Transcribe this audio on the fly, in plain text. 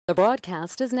The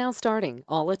broadcast is now starting.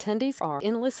 All attendees are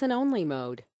in listen-only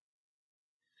mode.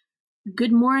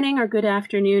 Good morning or good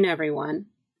afternoon, everyone.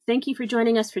 Thank you for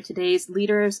joining us for today's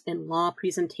Leaders in Law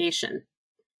presentation.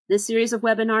 This series of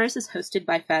webinars is hosted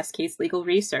by Fastcase Legal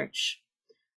Research.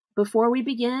 Before we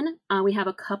begin, we have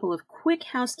a couple of quick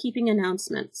housekeeping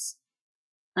announcements.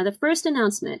 The first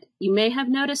announcement, you may have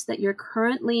noticed that you're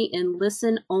currently in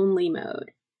listen-only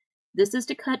mode. This is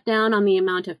to cut down on the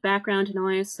amount of background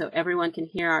noise so everyone can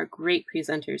hear our great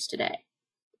presenters today.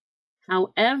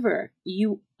 However,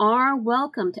 you are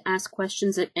welcome to ask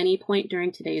questions at any point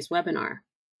during today's webinar.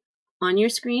 On your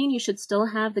screen, you should still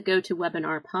have the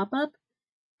GoToWebinar pop-up,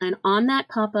 and on that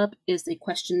pop-up is the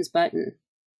questions button.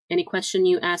 Any question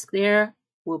you ask there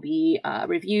will be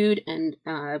reviewed, and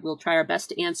we'll try our best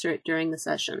to answer it during the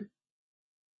session.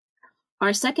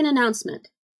 Our second announcement,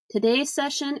 today's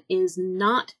session is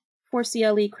not for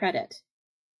CLE credit.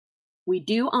 We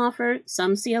do offer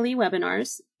some CLE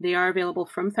webinars. They are available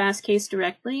from Fastcase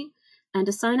directly. And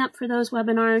to sign up for those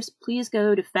webinars, please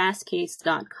go to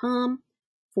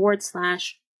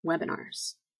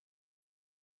fastcase.com/webinars.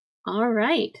 All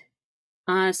right.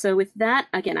 So with that,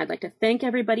 again, I'd like to thank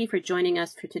everybody for joining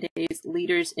us for today's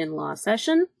Leaders in Law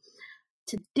session.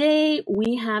 Today,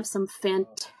 we have some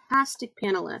fantastic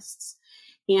panelists,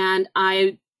 and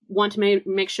I want to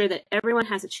make sure that everyone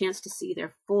has a chance to see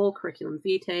their full curriculum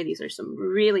vitae. These are some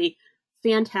really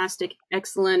fantastic,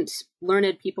 excellent,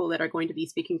 learned people that are going to be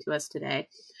speaking to us today.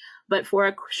 But for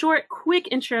a short, quick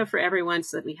intro for everyone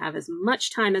so that we have as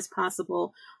much time as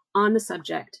possible on the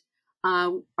subject.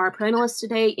 Our panelists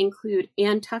today include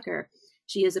Ann Tucker.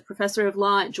 She is a professor of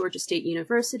law at Georgia State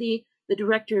University, the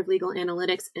director of legal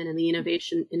analytics and the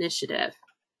Innovation Initiative.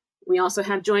 We also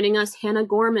have joining us Hannah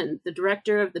Gorman, the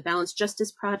director of the Balanced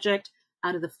Justice Project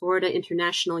out of the Florida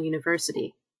International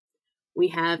University. We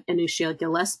have Anusha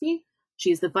Gillespie.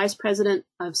 She is the vice president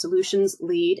of solutions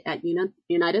lead at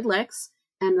United Lex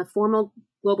and the former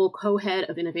global co-head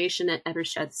of innovation at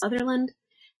Eversheds Sutherland.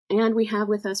 And we have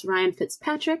with us Ryan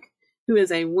Fitzpatrick, who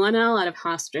is a 1L out of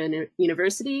Hofstra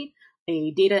University,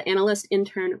 a data analyst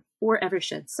intern for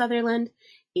Eversheds Sutherland,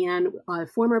 and a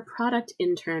former product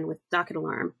intern with Docket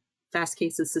Alarm,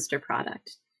 Fastcase's sister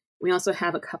product. We also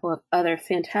have a couple of other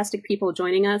fantastic people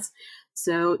joining us.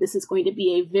 So this is going to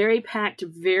be a very packed,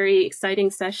 very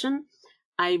exciting session.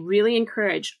 I really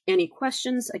encourage any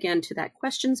questions, again, to that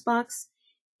questions box,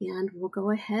 and we'll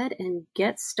go ahead and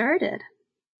get started.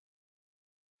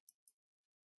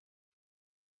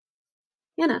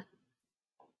 Hannah.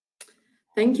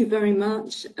 Thank you very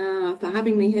much for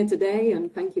having me here today,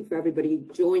 and thank you for everybody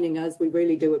joining us. We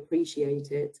really do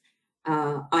appreciate it.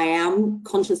 I am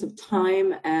conscious of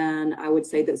time, and I would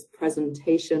say this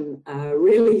presentation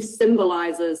really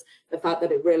symbolizes the fact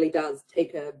that it really does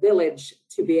take a village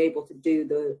to be able to do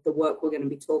the work we're going to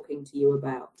be talking to you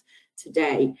about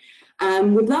today.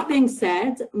 With that being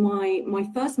said, my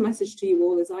first message to you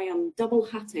all is I am double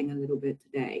hatting a little bit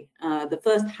today. The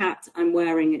first hat I'm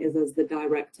wearing is as the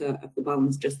director of the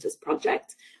Balanced Justice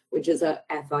Project, which is at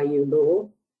FIU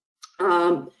Law.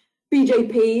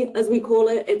 BJP, as we call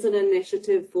it, it's an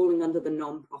initiative falling under the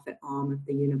non-profit arm of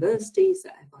the university, so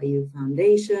FIU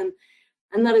Foundation.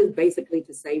 And that is basically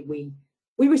to say we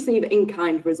receive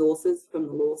in-kind resources from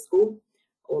the law school,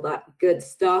 all that good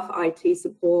stuff, IT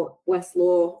support,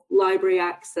 Westlaw, library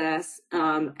access,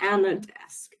 and a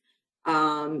desk.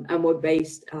 And we're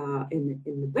based in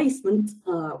the basement,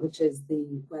 which is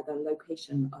where the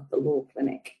location of the law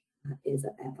clinic is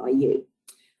at FIU.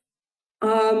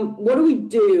 What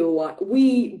do?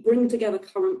 We bring together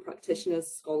current practitioners,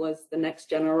 scholars, the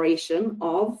next generation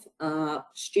of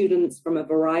students from a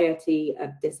variety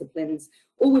of disciplines,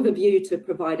 all with a view to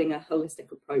providing a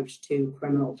holistic approach to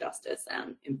criminal justice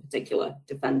and, in particular,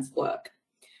 defense work.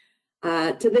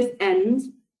 To this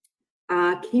end,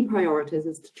 our key priorities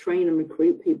is to train and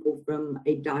recruit people from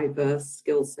a diverse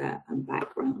skill set and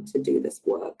background to do this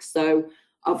work. So,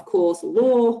 of course,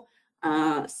 law,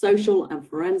 social and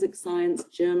forensic science,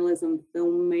 journalism,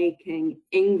 filmmaking,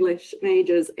 English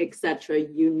majors, etc.,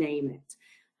 you name it.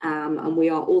 And we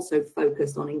are also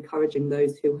focused on encouraging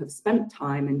those who have spent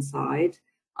time inside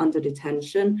under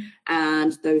detention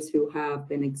and those who have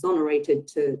been exonerated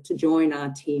to join our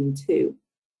team too.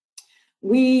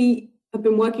 We have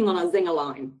been working on our Zinger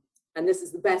line, and this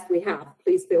is the best we have.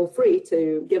 Please feel free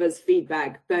to give us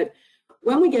feedback. But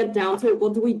when we get down to it,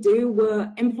 what do?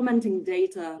 We're implementing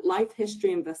data, life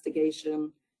history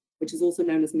investigation, which is also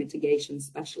known as mitigation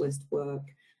specialist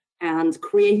work, and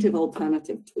creative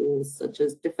alternative tools such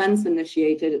as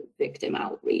defense-initiated victim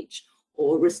outreach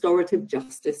or restorative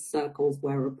justice circles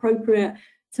where appropriate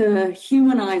to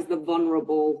humanize the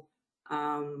vulnerable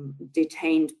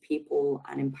detained people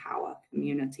and empower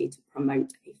community to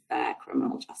promote a fair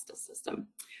criminal justice system.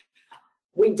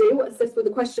 We do assist with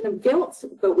the question of guilt,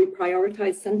 but we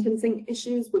prioritize sentencing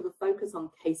issues with a focus on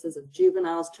cases of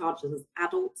juveniles charged as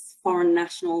adults, foreign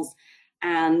nationals,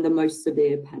 and the most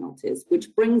severe penalties,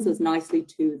 which brings us nicely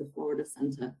to the Florida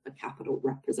Center for Capital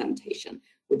Representation,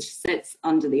 which sits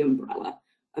under the umbrella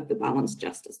of the Balanced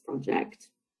Justice Project.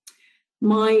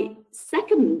 My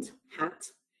second hat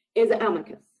is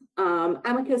Amicus.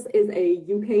 Amicus is a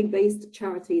UK-based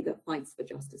charity that fights for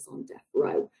justice on death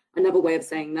row. Another way of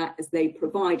saying that is they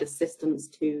provide assistance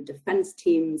to defense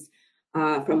teams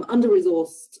from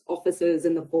under-resourced officers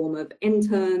in the form of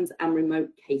interns and remote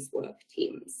casework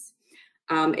teams.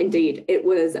 Indeed, it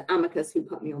was Amicus who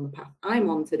put me on the path I'm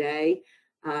on today,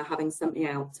 having sent me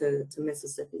out to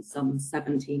Mississippi some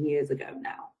 17 years ago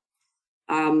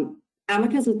now.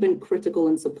 Amicus has been critical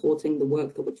in supporting the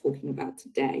work that we're talking about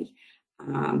today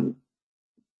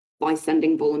by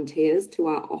sending volunteers to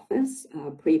our office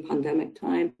pre-pandemic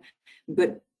time,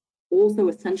 but also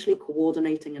essentially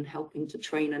coordinating and helping to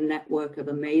train a network of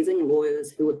amazing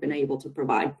lawyers who have been able to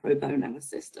provide pro bono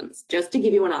assistance. Just to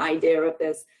give you an idea of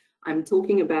this, I'm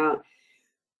talking about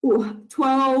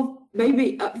 12,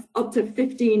 maybe up to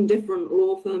 15 different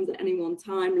law firms at any one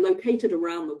time, located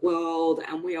around the world,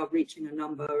 and we are reaching a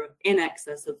number in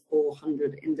excess of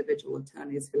 400 individual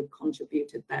attorneys who have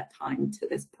contributed their time to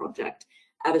this project.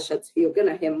 Eversheds, who you're going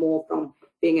to hear more from,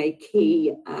 being a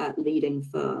key leading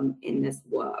firm in this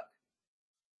work.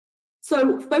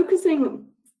 So focusing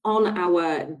on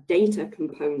our data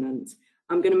component,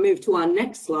 I'm going to move to our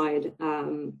next slide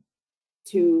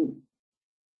to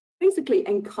basically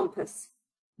encompass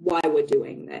why we're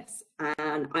doing this.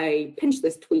 And I pinched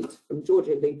this tweet from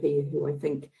Georgia Lupi, who I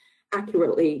think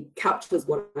accurately captures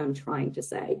what I'm trying to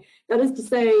say. That is to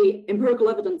say, empirical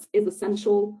evidence is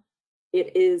essential.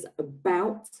 It is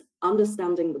about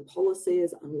understanding the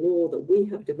policies and law that we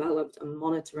have developed and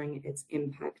monitoring its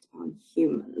impact on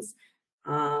humans.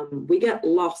 We get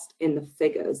lost in the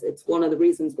figures. It's one of the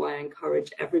reasons why I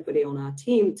encourage everybody on our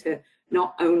team to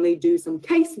not only do some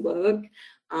casework,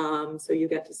 so you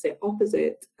get to sit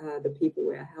opposite the people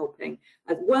we're helping,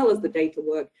 as well as the data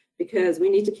work, because we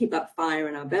need to keep that fire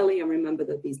in our belly and remember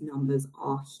that these numbers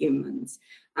are humans.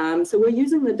 So we're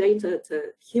using the data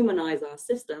to humanize our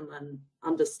system and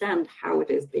understand how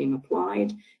it is being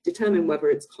applied, determine whether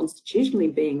it's constitutionally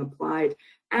being applied,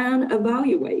 and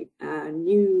evaluate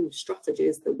new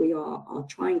strategies that we are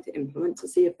trying to implement to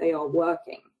see if they are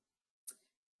working.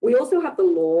 We also have the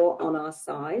law on our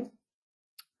side.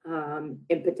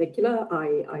 In particular,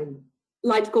 I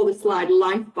like to call this slide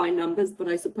Life by Numbers, but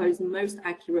I suppose most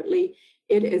accurately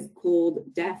it is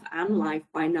called Death and Life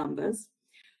by Numbers.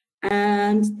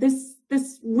 And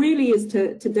this really is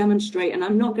to demonstrate, and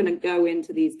I'm not going to go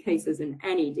into these cases in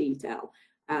any detail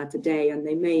today, and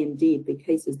they may indeed be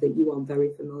cases that you are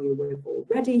very familiar with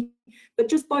already, but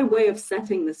just by way of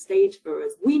setting the stage for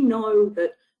us, we know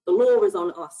that the law is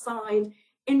on our side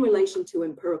in relation to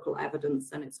empirical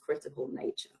evidence and its critical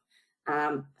nature.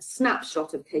 A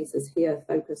snapshot of cases here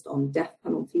focused on death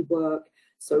penalty work.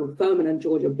 So Furman and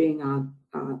Georgia being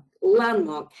our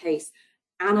landmark case,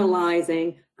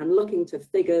 analyzing and looking to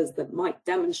figures that might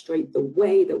demonstrate the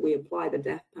way that we apply the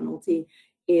death penalty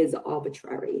is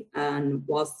arbitrary. And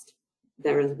whilst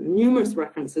there are numerous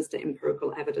references to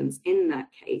empirical evidence in that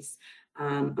case,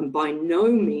 and by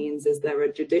no means is there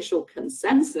a judicial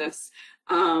consensus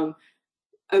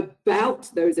about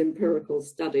those empirical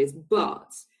studies,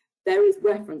 but there is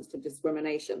reference to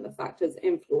discrimination, the factors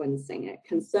influencing it,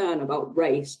 concern about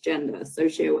race, gender,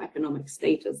 socioeconomic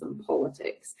status, and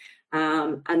politics.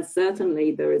 And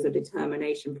certainly there is a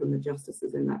determination from the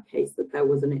justices in that case that there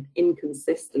was an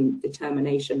inconsistent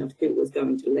determination of who was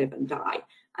going to live and die.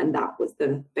 And that was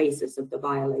the basis of the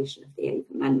violation of the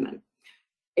Eighth Amendment.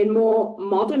 In more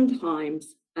modern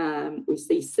times, we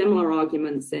see similar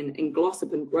arguments in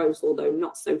Glossop and Gross, although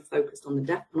not so focused on the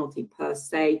death penalty per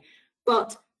se,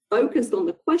 but focused on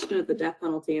the question of the death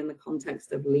penalty in the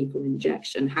context of lethal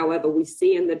injection. However, we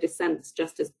see in the dissents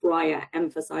Justice Breyer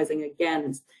emphasizing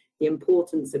again the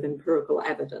importance of empirical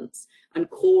evidence and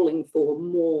calling for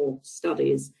more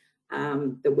studies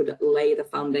that would lay the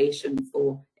foundation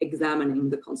for examining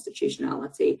the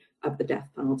constitutionality of the death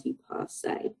penalty per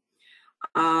se.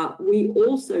 We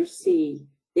also see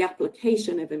the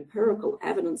application of empirical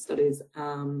evidence studies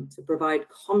to provide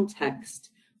context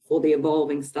for the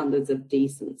evolving standards of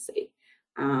decency.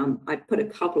 I put a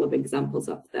couple of examples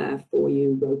up there for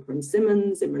you, Roper and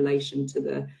Simmons in relation to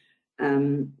the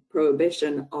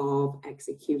prohibition of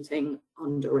executing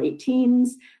under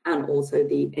 18s and also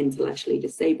the intellectually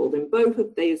disabled. In both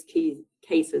of those key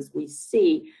cases, we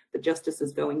see the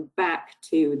justices going back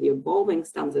to the evolving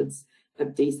standards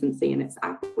of decency and its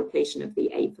application of the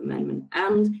Eighth Amendment.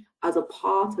 And as a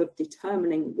part of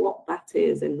determining what that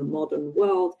is in the modern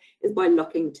world is by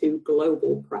looking to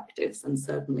global practice and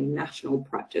certainly national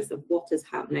practice of what is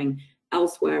happening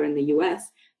elsewhere in the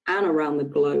US and around the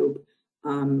globe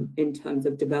in terms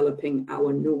of developing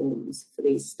our norms for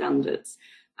these standards.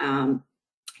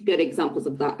 Good examples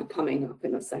of that are coming up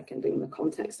in a second in the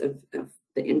context of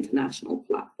the international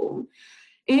platform.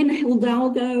 In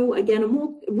Hidalgo, again, a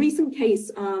more recent case,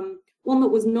 one that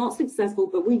was not successful,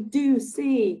 but we do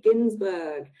see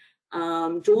Ginsburg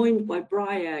joined by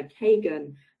Breyer,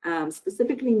 Kagan,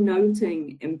 specifically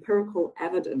noting empirical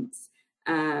evidence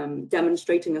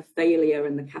demonstrating a failure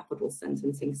in the capital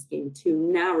sentencing scheme to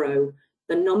narrow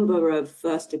the number of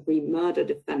first-degree murder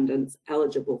defendants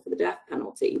eligible for the death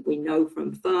penalty. We know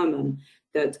from Furman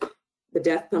that the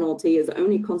death penalty is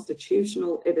only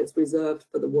constitutional if it's reserved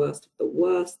for the worst of the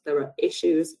worst. There are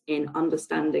issues in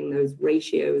understanding those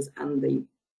ratios and the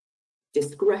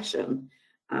discretion,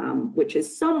 which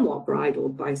is somewhat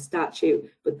bridled by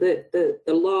statute, but the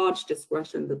large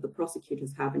discretion that the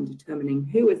prosecutors have in determining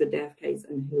who is a death case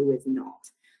and who is not.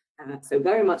 So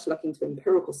very much looking to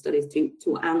empirical studies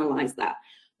to analyze that.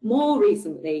 More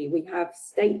recently, we have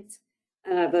State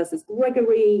versus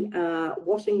Gregory.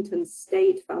 Washington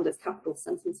State found its capital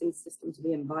sentencing system to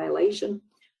be in violation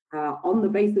on the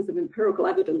basis of empirical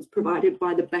evidence provided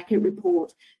by the Beckett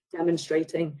report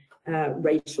demonstrating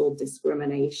racial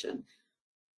discrimination.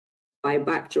 By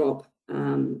backdrop,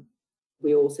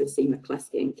 we also see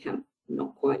McCleskey and Kemp,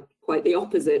 not quite the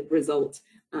opposite result.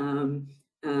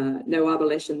 No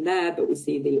abolition there, but we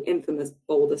see the infamous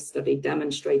Boulder study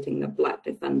demonstrating that Black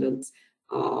defendants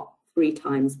are 3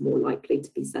 times more likely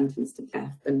to be sentenced to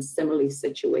death than similarly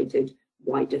situated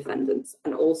white defendants,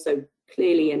 and also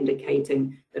clearly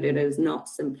indicating that it is not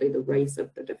simply the race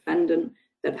of the defendant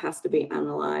that has to be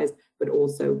analyzed, but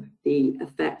also the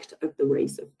effect of the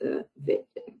race of the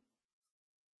victim.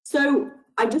 So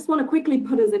I just want to quickly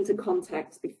put us into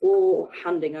context before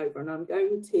handing over, and I'm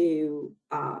going to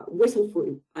whistle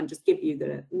through and just give you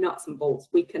the nuts and bolts.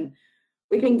 We can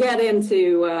get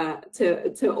into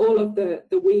to all of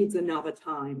the weeds another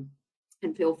time,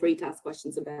 and feel free to ask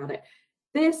questions about it.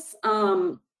 This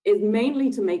is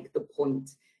mainly to make the point.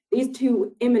 These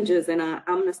 2 images in our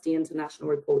Amnesty International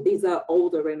report, these are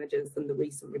older images than the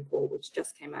recent report, which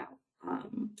just came out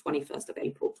 21st of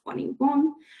April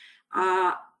 21.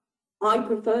 I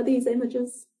prefer these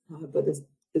images, but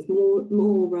there's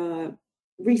more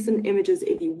recent images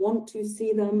if you want to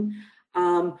see them.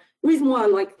 The reason why I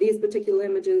like these particular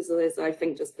images is I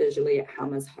think just visually it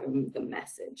hammers home the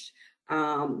message.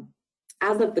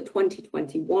 As of the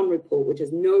 2021 report, which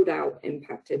is no doubt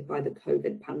impacted by the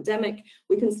COVID pandemic,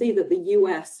 we can see that the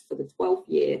US, for the 12th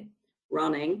year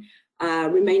running,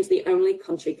 remains the only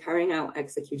country carrying out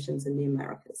executions in the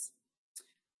Americas.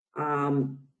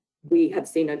 We have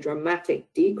seen a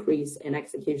dramatic decrease in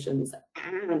executions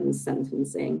and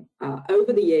sentencing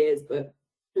over the years, but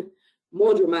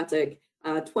more dramatic,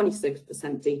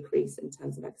 26% decrease in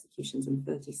terms of executions and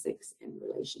 36% in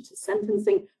relation to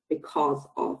sentencing because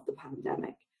of the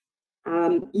pandemic.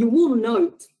 You will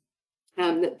note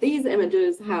that these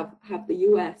images have the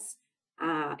US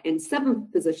in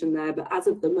 7th position there, but as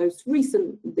of the most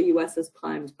recent, the US has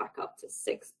climbed back up to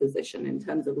 6th position in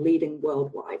terms of leading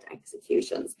worldwide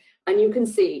executions. And you can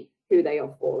see who they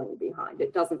are falling behind.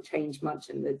 It doesn't change much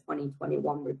in the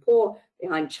 2021 report,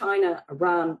 behind China,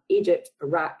 Iran, Egypt,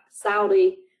 Iraq,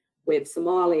 Saudi, with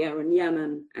Somalia and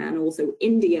Yemen, and also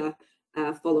India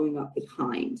following up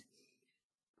behind.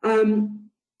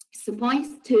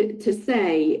 Suffice to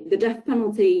say, the death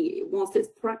penalty, whilst it's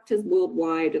practiced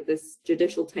worldwide, this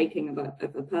judicial taking of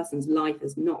a person's life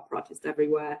is not practiced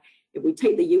everywhere. If we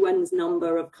take the UN's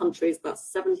number of countries,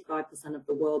 that's 75% of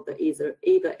the world that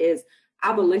either is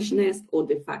abolitionist or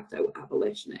de facto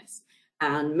abolitionist.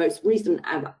 And most recent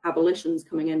abolitions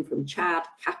coming in from Chad,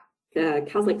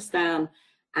 Kazakhstan,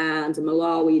 and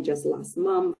Malawi just last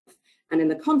month. And in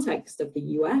the context of the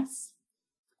US,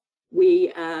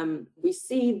 we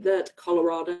see that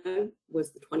Colorado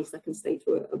was the 22nd state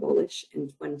to abolish in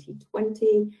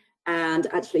 2020, and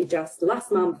actually just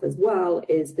last month as well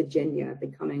is Virginia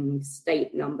becoming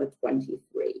state number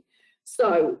 23.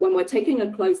 So when we're taking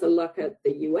a closer look at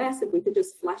the US, if we could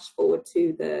just flash forward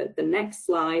to the next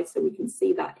slide so we can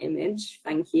see that image,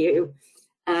 thank you.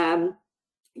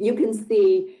 You can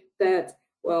see that,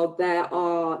 well, there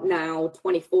are now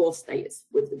 24 states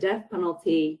with the death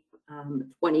penalty.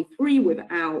 23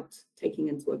 without taking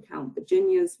into account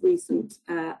Virginia's recent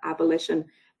abolition,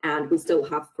 and we still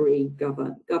have 3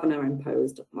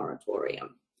 governor-imposed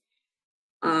moratorium.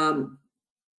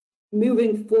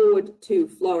 Moving forward to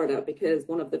Florida, because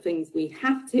one of the things we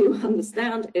have to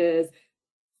understand is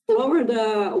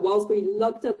Florida, whilst we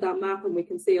looked at that map and we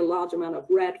can see a large amount of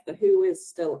red for who is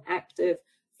still active,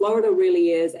 Florida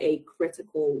really is a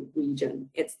critical region.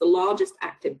 It's the largest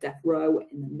active death row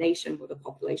in the nation with a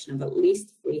population of at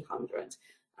least 300.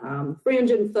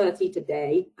 330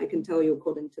 today, I can tell you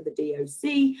according to the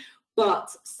DOC,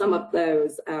 but some of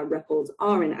those records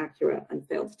are inaccurate and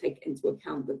fail to take into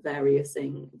account the various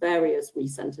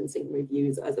resentencing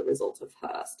reviews as a result of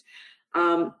Hearst.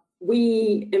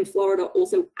 We in Florida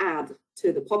also add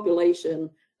to the population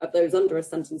of those under a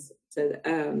sentence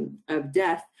of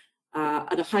death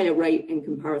at a higher rate in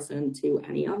comparison to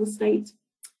any other state.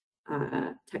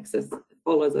 Texas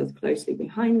follows us closely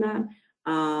behind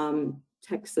that.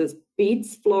 Texas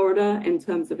beats Florida in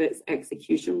terms of its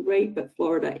execution rate, but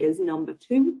Florida is number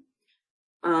 2.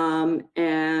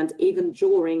 And even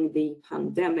during the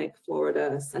pandemic,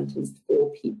 Florida sentenced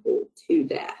 4 people to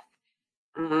death.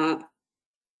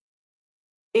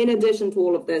 In addition to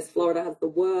all of this, Florida has the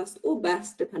worst or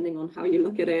best, depending on how you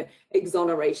look at it,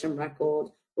 exoneration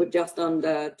record, with just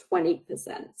under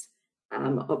 20%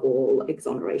 of all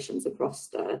exonerations across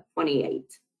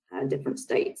 28 different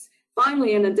states.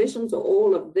 Finally, in addition to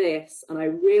all of this, and I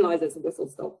realize it's a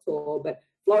whistle-stop tour, but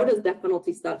Florida's death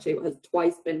penalty statute has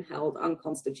twice been held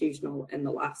unconstitutional in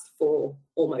the last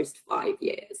almost 5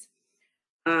 years.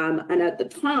 And at the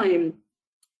time,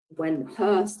 when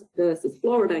Hearst versus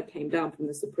Florida came down from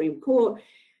the Supreme Court,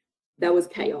 there was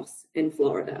chaos in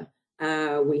Florida.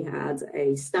 We had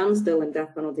a standstill in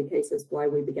death penalty cases while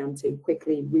we began to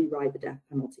quickly rewrite the death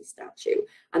penalty statute.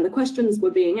 And the questions were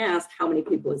being asked: how many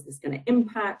people is this going to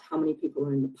impact? How many people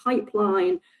are in the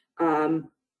pipeline?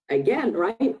 Again,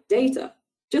 right? Data,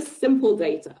 just simple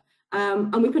data.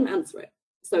 And we couldn't answer it.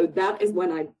 So that is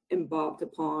when I embarked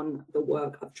upon the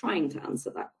work of trying to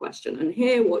answer that question. And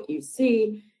here what you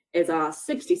see is our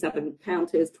 67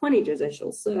 counties, 20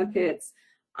 judicial circuits,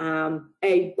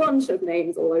 a bunch of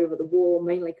names all over the wall,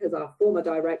 mainly because our former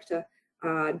director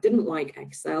didn't like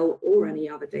Excel or any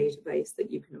other database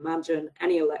that you can imagine,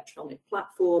 any electronic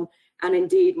platform. And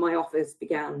indeed, my office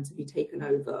began to be taken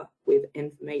over with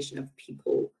information of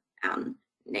people and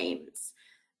names.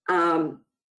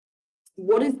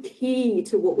 What is key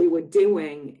to what we were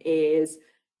doing is,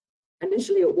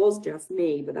 initially it was just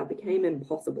me, but that became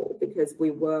impossible because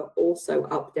we were also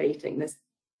updating. This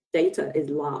data is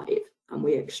live and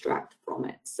we extract from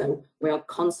it. So we are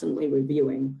constantly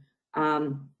reviewing.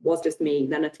 Was just me,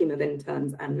 then a team of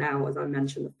interns, and now, as I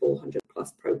mentioned, the 400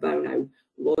 plus pro bono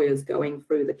lawyers going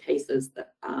through the cases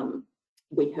that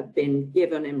we have been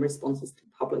given in responses to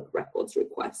public records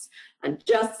requests. And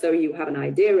just so you have an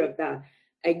idea of that,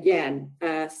 again,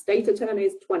 state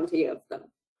attorneys, 20 of them,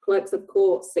 clerks of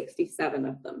court, 67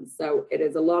 of them. So it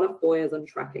is a lot of FOIAs and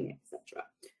tracking, etc.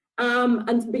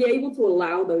 And to be able to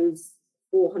allow those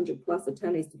 400 plus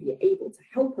attorneys to be able to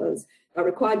help us, that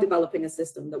required developing a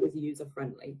system that was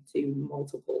user-friendly to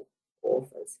multiple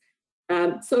authors.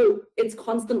 So it's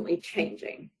constantly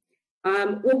changing.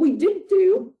 What we did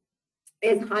do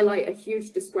is highlight a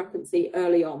huge discrepancy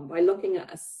early on by looking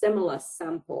at a similar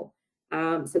sample.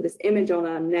 So this image on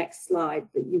our next slide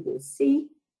that you will see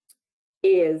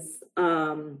is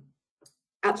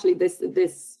actually this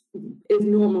is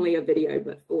normally a video,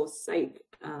 but for sake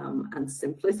and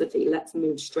simplicity, let's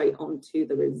move straight on to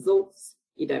the results.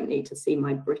 You don't need to see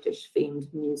my British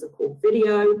themed musical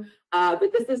video,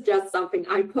 but this is just something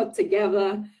I put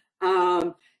together.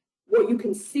 What you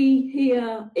can see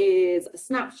here is a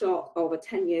snapshot of a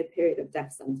 10-year period of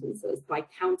death sentences by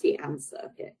county and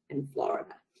circuit in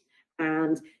Florida.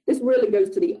 And this really goes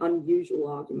to the unusual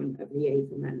argument of the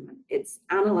Eighth Amendment. It's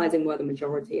analyzing where the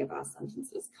majority of our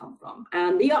sentences come from.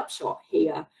 And the upshot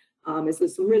here is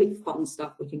there's some really fun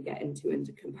stuff we can get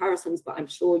into comparisons, but I'm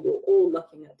sure you're all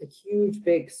looking at the huge,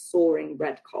 big, soaring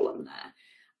red column there.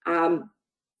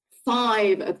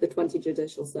 5 of the 20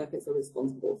 judicial circuits are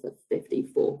responsible for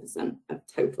 54% of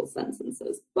total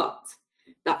sentences, but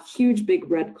that huge, big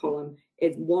red column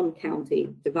is one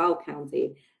county, Duval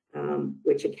County,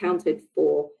 which accounted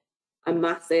for a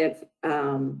massive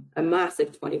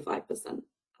 25%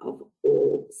 of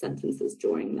all sentences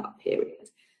during that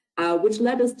period, which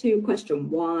led us to question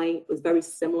why. It was very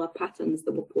similar patterns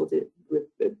that were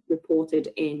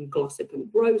reported in Glossip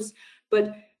and Gross,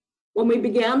 but when we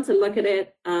began to look at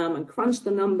it and crunch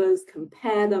the numbers,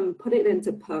 compare them, put it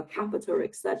into per capita,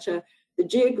 etc., The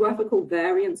geographical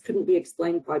variance couldn't be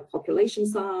explained by population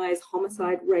size,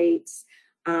 homicide rates,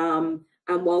 and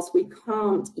whilst we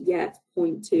can't yet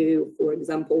point to, for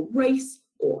example, race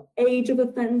or age of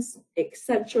offence,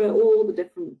 etc., all the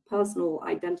different personal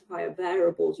identifier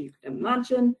variables you could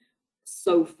imagine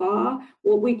so far,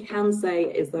 what we can say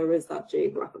is there is that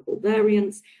geographical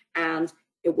variance, and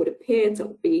it would appear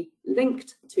to be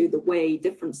linked to the way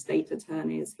different state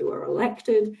attorneys who are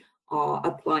elected are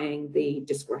applying the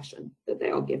discretion that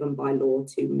they are given by law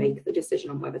to make the decision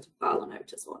on whether to file a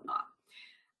notice or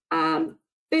not.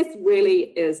 This really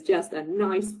is just a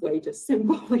nice way to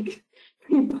symbolically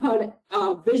put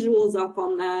visuals up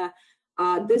on there.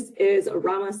 This is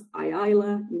Ramos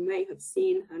Ayala. You may have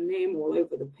seen her name all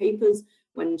over the papers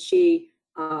when she,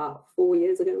 5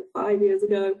 years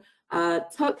ago,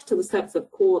 took to the steps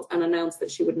of court and announced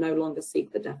that she would no longer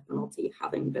seek the death penalty,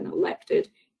 having been elected.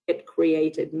 It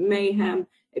created mayhem.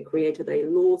 It created a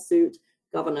lawsuit.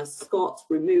 Governor Scott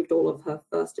removed all of her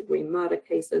first-degree murder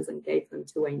cases and gave them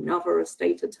to another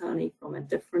estate attorney from a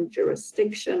different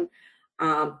jurisdiction.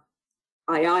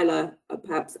 Ayala,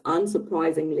 perhaps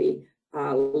unsurprisingly,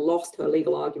 lost her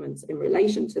legal arguments in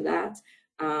relation to that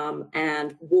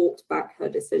and walked back her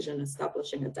decision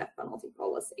establishing a death penalty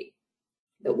policy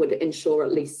that would ensure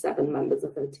at least 7 members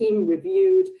of her team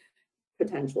reviewed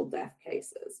potential death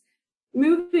cases.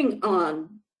 Moving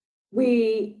on,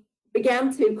 we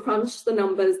began to crunch the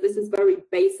numbers. This is very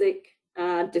basic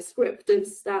descriptive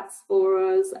stats for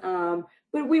us,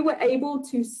 but we were able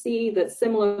to see that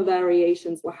similar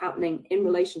variations were happening in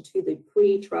relation to the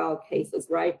pre-trial cases,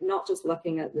 right? Not just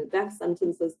looking at the death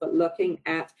sentences, but looking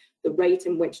at the rate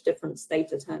in which different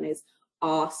state attorneys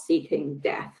are seeking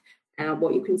death. And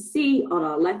what you can see on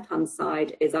our left-hand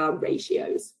side is our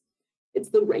ratios. It's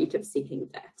the rate of seeking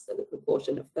death, so the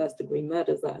proportion of first-degree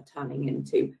murders that are turning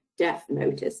into death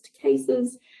noticed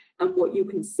cases. And what you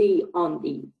can see on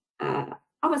the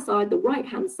other side, the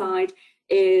right-hand side,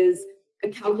 is a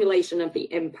calculation of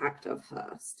the impact of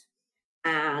Hearst.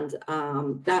 And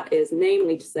that is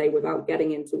namely to say, without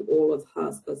getting into all of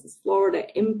Hearst versus Florida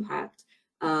impact,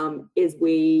 is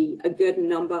a good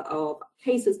number of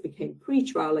cases became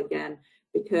pre-trial again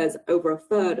because over a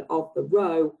third of the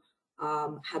row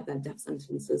had their death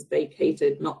sentences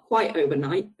vacated, not quite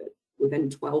overnight, but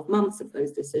within 12 months of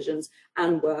those decisions,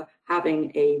 and were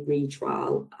having a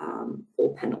retrial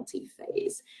or penalty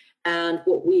phase. And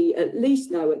what we at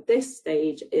least know at this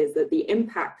stage is that the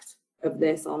impact of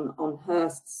this on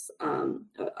Hearst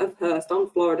on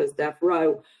Florida's death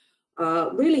row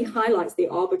really highlights the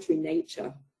arbitrary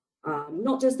nature,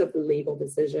 not just of the legal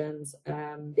decisions,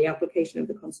 the application of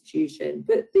the Constitution,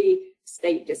 but the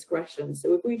state discretion.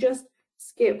 So if we just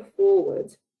skip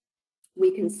forward,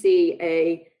 we can see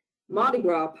a Mardi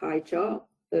Gras pie chart.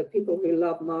 For people who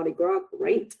love Mardi Gras,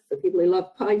 great. For people who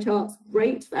love pie charts,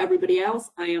 great. For everybody else,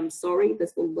 I am sorry.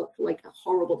 This will look like a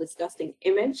horrible, disgusting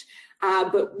image.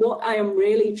 But what I am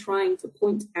really trying to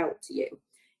point out to you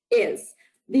is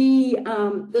the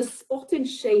spotted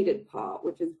shaded part,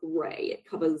 which is gray. It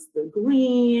covers the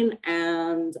green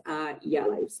and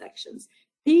yellow sections.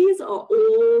 These are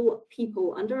all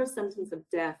people under a sentence of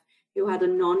death who had a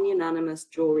non-unanimous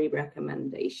jury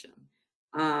recommendation.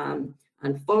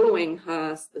 And following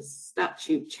Hearst, the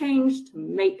statute changed to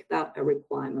make that a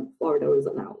requirement. Florida is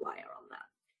an outlier on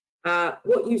that.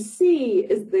 What you see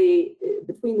is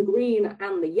between the green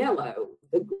and the yellow,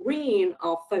 the green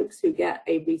are folks who get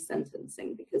a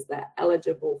resentencing because they're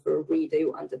eligible for a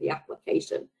redo under the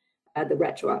application, the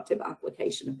retroactive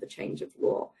application of the change of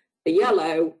law. The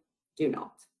yellow do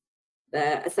not.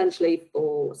 They're essentially,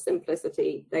 for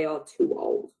simplicity, they are too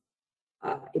old.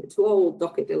 Either too old,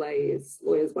 docket delays,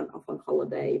 lawyers went off on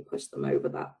holiday, pushed them over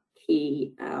that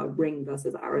key Ring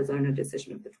versus Arizona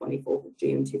decision of the 24th of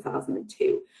June,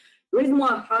 2002. The reason why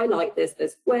I highlight this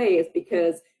way is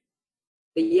because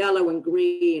the yellow and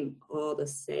green are the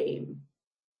same,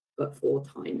 but for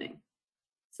timing.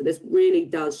 So this really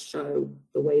does show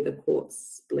the way the court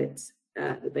split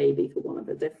the baby, for one of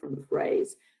a different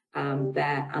phrase,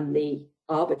 there, and the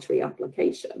arbitrary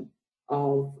application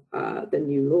of the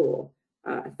new law.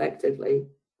 Effectively,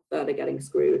 a third are getting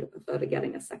screwed, a third are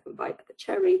getting a second bite at the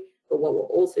cherry. But what we're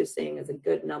also seeing is a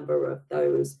good number of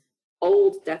those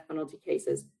old death penalty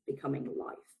cases becoming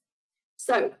life.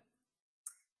 So,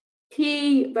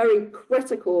 key, very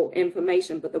critical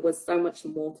information, but there was so much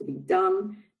more to be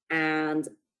done, and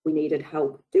we needed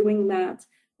help doing that,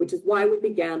 which is why we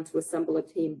began to assemble a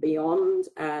team beyond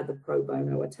the pro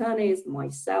bono attorneys,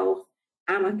 myself,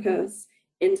 Amicus,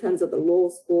 interns at the law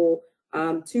school,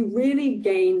 to really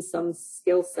gain some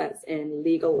skill sets in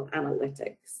legal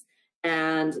analytics.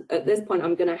 And at this point,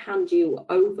 I'm going to hand you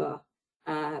over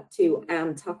to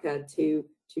Anne Tucker to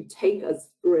take us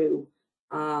through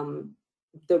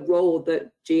the role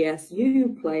that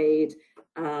GSU played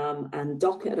and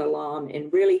Docket Alarm in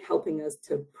really helping us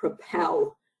to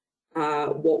propel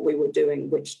what we were doing,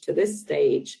 which to this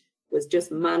stage was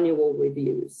just manual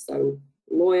reviews. So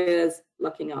lawyers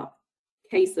looking up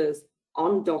cases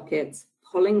on dockets,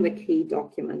 pulling the key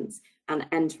documents, and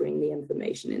entering the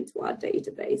information into our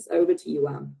database. Over to you,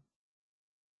 Anne.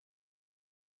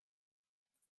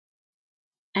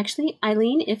 Actually,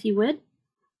 Eileen, if you would.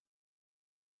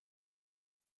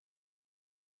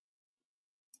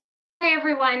 Hi,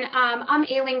 everyone. I'm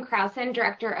Aileen Krausen,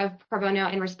 Director of Pro Bono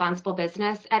and Responsible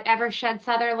Business at Evershed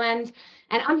Sutherland,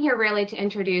 and I'm here really to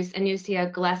introduce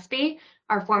Anusia Gillespie,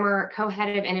 our former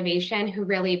co-head of innovation, who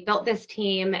really built this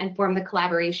team and formed the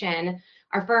collaboration.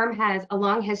 Our firm has a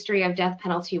long history of death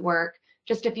penalty work.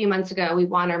 Just a few months ago, we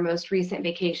won our most recent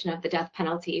vacation of the death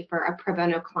penalty for a pro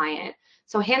bono client.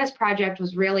 So Hannah's project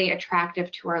was really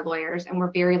attractive to our lawyers, and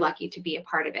we're very lucky to be a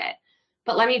part of it.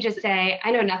 But let me just say,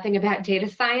 I know nothing about data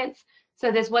science,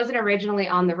 so this wasn't originally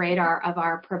on the radar of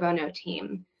our pro bono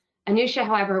team. Anusia,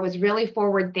 however, was really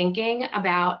forward thinking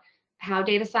about how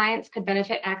data science could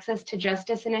benefit access to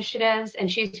justice initiatives,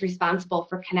 and she's responsible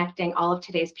for connecting all of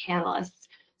today's panelists.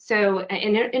 So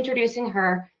in introducing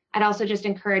her, I'd also just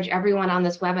encourage everyone on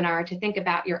this webinar to think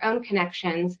about your own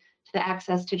connections to the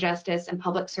access to justice and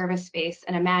public service space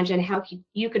and imagine how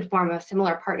you could form a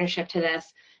similar partnership to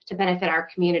this to benefit our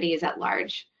communities at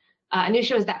large.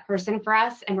 Anusia was that person for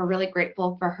us, and we're really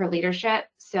grateful for her leadership.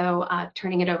 So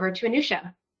turning it over to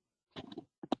Anusia.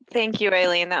 Thank you,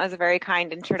 Aileen. That was a very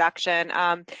kind introduction.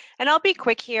 And I'll be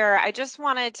quick here. I just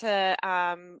wanted to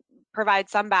provide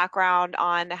some background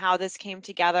on how this came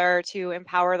together to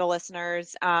empower the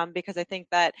listeners, because I think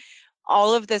that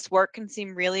all of this work can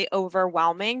seem really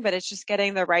overwhelming, but it's just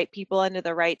getting the right people into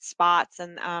the right spots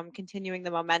and continuing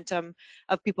the momentum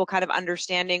of people kind of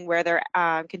understanding where they're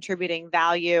contributing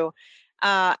value.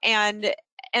 And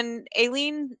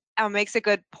Aileen makes a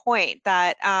good point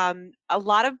that a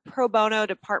lot of pro bono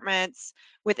departments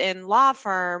within law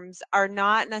firms are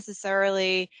not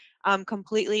necessarily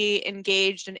completely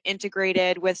engaged and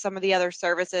integrated with some of the other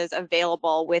services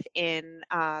available within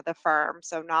the firm.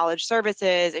 So knowledge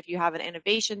services, if you have an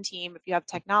innovation team, if you have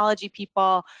technology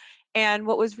people. And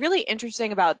what was really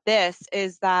interesting about this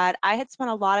is that I had spent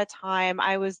a lot of time,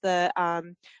 I was the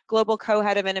global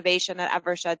co-head of innovation at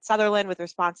Evershed Sutherland with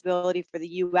responsibility for the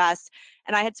US.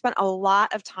 And I had spent a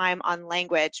lot of time on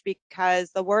language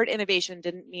because the word innovation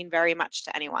didn't mean very much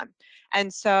to anyone.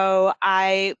 And so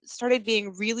I started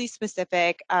being really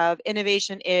specific of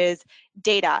innovation is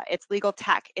data, it's legal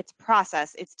tech, it's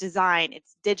process, it's design,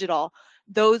 it's digital.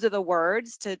 Those are the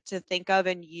words to think of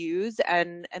and use,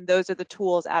 and those are the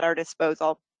tools at our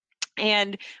disposal.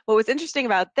 And what was interesting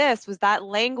about this was that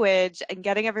language and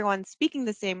getting everyone speaking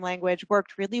the same language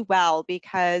worked really well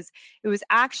because it was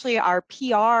actually our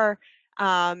PR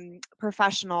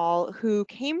professional who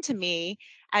came to me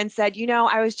and said, you know,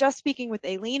 I was just speaking with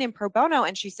Aileen in Pro Bono,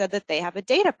 and she said that they have a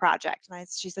data project. And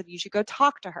she said, you should go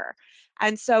talk to her.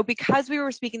 And so because we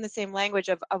were speaking the same language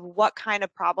of what kind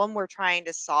of problem we're trying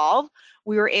to solve,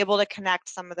 we were able to connect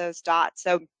some of those dots.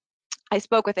 So I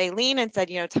spoke with Aileen and said,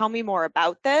 you know, tell me more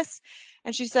about this.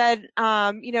 And she said,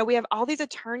 you know, we have all these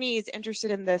attorneys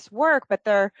interested in this work, but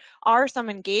there are some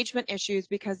engagement issues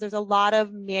because there's a lot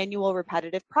of manual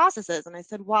repetitive processes. And I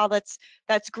said, wow, that's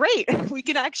great. we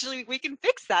can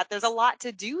fix that. There's a lot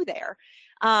to do there.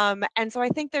 And so I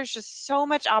think there's just so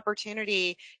much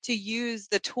opportunity to use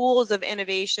the tools of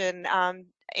innovation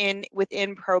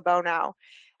within Pro Bono.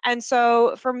 And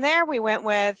so from there, we went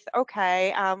with,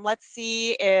 okay, let's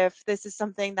see if this is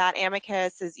something that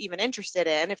Amicus is even interested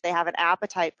in, if they have an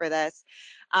appetite for this,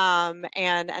 and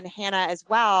Hannah as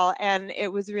well. And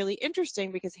it was really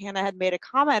interesting because Hannah had made a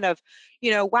comment of,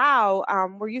 you know, wow,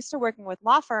 we're used to working with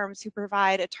law firms who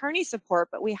provide attorney support,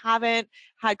 but we haven't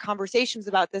had conversations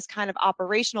about this kind of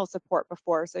operational support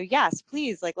before. So yes,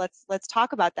 please, like let's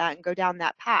talk about that and go down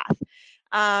that path.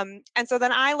 And so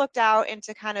then I looked out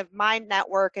into kind of my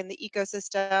network and the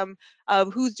ecosystem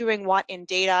of who's doing what in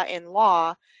data in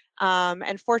law,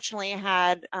 and fortunately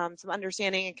had some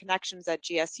understanding and connections at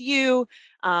GSU,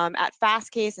 at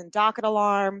Fastcase and Docket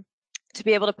Alarm, to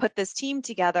be able to put this team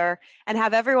together and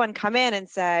have everyone come in and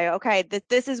say, okay,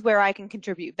 this is where I can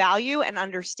contribute value and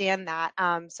understand that,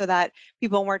 so that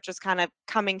people weren't just kind of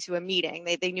coming to a meeting.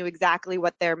 They knew exactly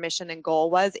what their mission and goal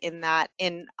was in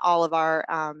all of our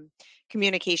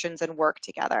communications and work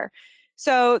together.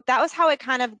 So that was how it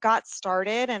kind of got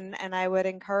started, and I would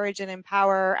encourage and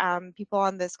empower people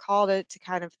on this call to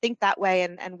kind of think that way,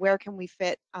 and where can we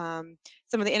fit some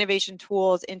of the innovation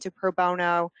tools into pro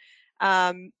bono.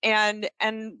 And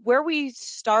where we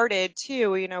started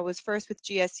too, you know, was first with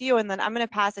GSU, and then I'm going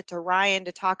to pass it to Ryan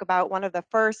to talk about one of the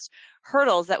first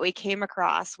hurdles that we came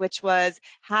across, which was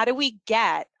how do we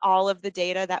get all of the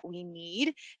data that we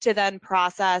need to then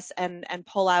process and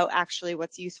pull out actually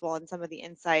what's useful and some of the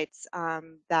insights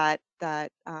that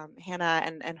Hannah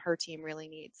and her team really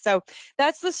need. So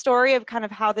that's the story of kind of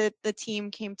how the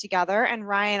team came together. And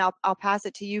Ryan, I'll pass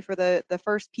it to you for the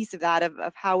first piece of that,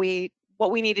 of how what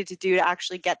we needed to do to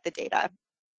actually get the data.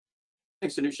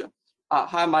 Thanks, Anusha.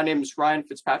 Hi, my name is Ryan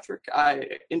Fitzpatrick.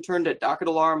 I interned at Docket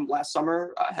Alarm last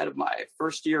summer ahead of my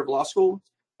first year of law school,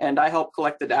 and I helped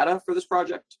collect the data for this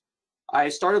project. I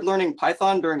started learning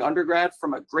Python during undergrad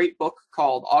from a great book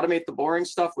called Automate the Boring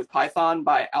Stuff with Python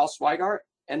by Al Swigart,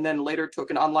 and then later took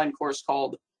an online course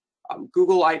called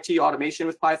Google IT Automation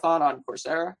with Python on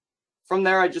Coursera. From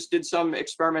there, I just did some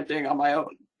experimenting on my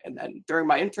own. And then during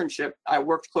my internship, I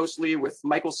worked closely with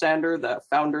Michael Sander, the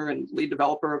founder and lead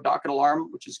developer of Docket Alarm,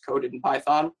 which is coded in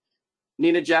Python,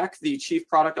 Nina Jack, the chief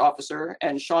product officer,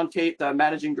 and Sean Tate, the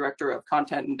managing director of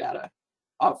content and data.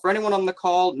 For anyone on the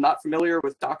call not familiar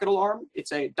with Docket Alarm,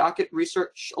 it's a docket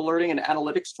research, alerting, and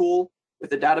analytics tool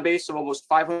with a database of almost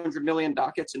 500 million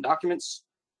dockets and documents,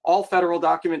 all federal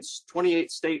documents,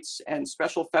 28 states, and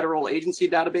special federal agency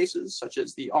databases, such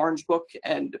as the Orange Book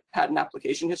and Patent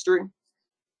Application History.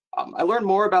 I learned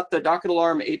more about the Docket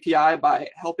Alarm API by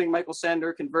helping Michael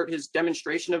Sander convert his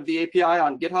demonstration of the API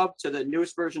on GitHub to the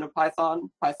newest version of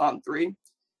Python, Python 3.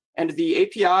 And the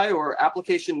API, or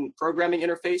Application Programming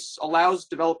Interface, allows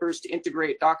developers to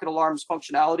integrate Docket Alarm's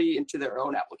functionality into their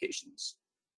own applications.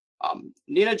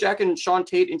 Nina Jack and Sean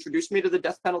Tate introduced me to the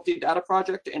Death Penalty Data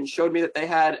Project and showed me that they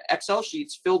had Excel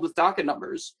sheets filled with docket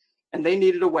numbers, and they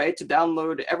needed a way to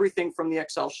download everything from the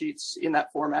Excel sheets in that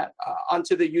format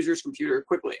onto the user's computer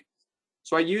quickly.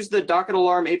 So I used the Docket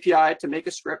Alarm API to make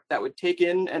a script that would take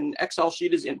in an Excel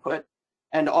sheet as input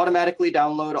and automatically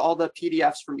download all the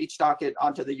PDFs from each docket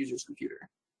onto the user's computer.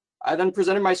 I then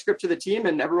presented my script to the team,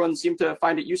 and everyone seemed to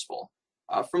find it useful.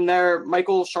 From there,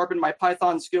 Michael sharpened my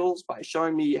Python skills by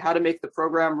showing me how to make the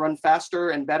program run faster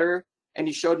and better, and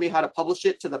he showed me how to publish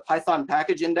it to the Python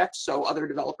package index so other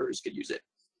developers could use it.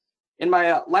 In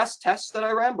my last test that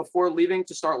I ran before leaving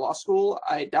to start law school,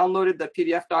 I downloaded the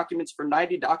PDF documents for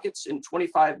 90 dockets in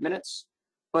 25 minutes,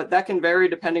 but that can vary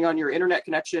depending on your internet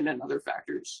connection and other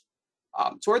factors.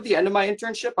 Toward the end of my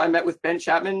internship, I met with Ben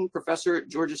Chapman, professor at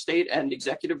Georgia State and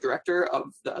executive director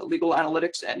of the Legal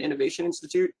Analytics and Innovation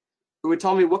Institute, who would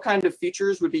tell me what kind of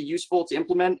features would be useful to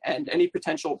implement and any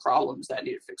potential problems that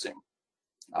needed fixing.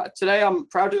 Today, I'm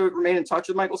proud to remain in touch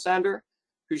with Michael Sander,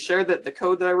 who shared that the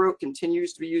code that I wrote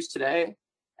continues to be used today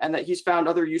and that he's found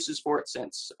other uses for it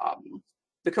since.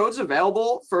 The code's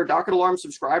available for Docket Alarm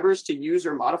subscribers to use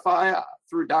or modify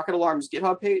through Docket Alarm's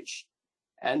GitHub page.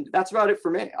 And that's about it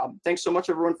for me. Thanks so much,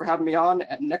 everyone, for having me on.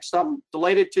 And next, I'm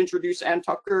delighted to introduce Ann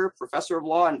Tucker, professor of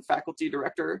law and faculty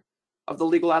director of the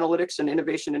Legal Analytics and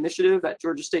Innovation Initiative at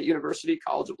Georgia State University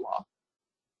College of Law.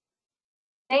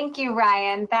 Thank you,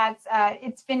 Ryan.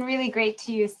 It's been really great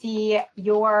to see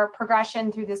your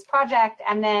progression through this project.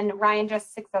 And then Ryan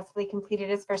just successfully completed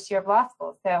his first year of law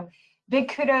school. So big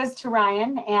kudos to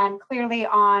Ryan, and clearly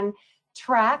on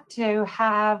track to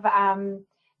have an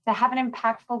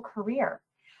impactful career.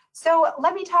 So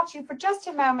let me talk to you for just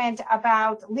a moment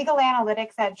about legal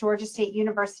analytics at Georgia State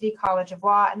University College of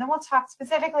Law, and then we'll talk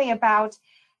specifically about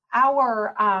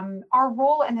our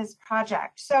role in this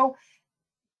project. So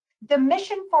the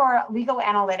mission for legal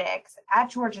analytics at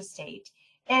Georgia State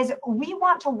is we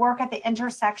want to work at the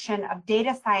intersection of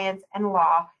data science and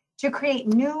law to create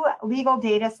new legal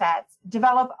data sets,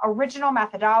 develop original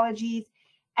methodologies,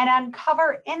 and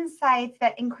uncover insights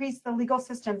that increase the legal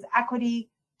system's equity,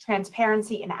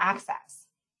 transparency, and access.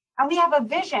 And we have a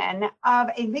vision of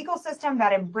a legal system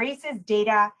that embraces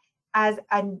data as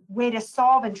a way to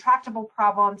solve intractable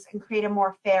problems and create a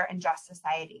more fair and just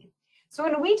society. So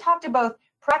when we talk to both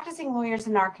practicing lawyers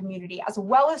in our community as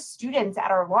well as students at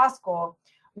our law school,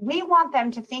 we want them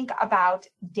to think about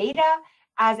data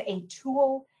as a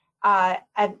tool,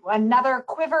 another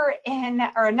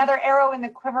arrow in the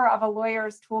quiver of a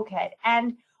lawyer's toolkit.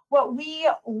 And what we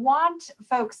want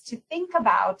folks to think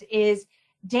about is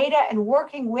data, and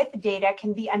working with data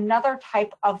can be another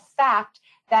type of fact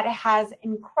that has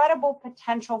incredible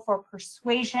potential for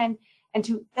persuasion and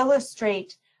to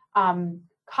illustrate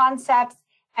concepts.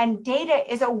 And data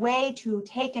is a way to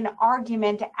take an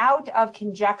argument out of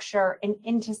conjecture and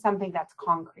into something that's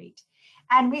concrete.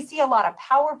 And we see a lot of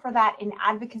power for that in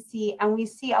advocacy, and we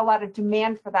see a lot of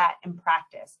demand for that in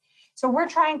practice. So we're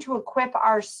trying to equip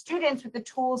our students with the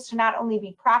tools to not only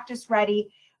be practice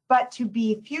ready, but to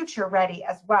be future ready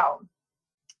as well.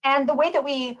 And the way that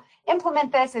we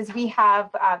implement this is we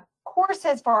have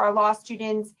courses for our law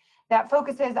students that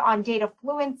focuses on data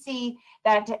fluency,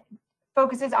 that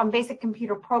focuses on basic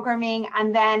computer programming,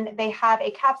 and then they have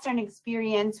a capstone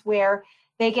experience where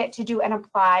they get to do an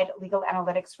applied legal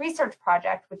analytics research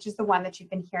project, which is the one that you've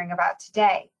been hearing about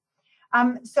today.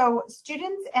 So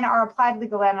students in our applied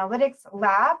legal analytics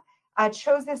lab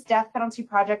chose this death penalty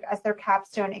project as their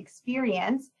capstone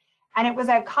experience. And it was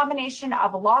a combination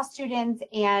of law students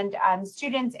and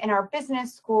students in our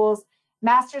business schools,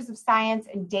 Masters of Science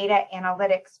in Data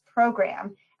Analytics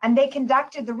program. And they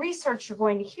conducted the research you're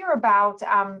going to hear about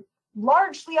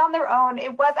largely on their own.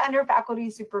 It was under faculty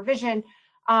supervision,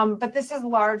 but this is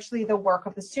largely the work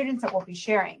of the students that we'll be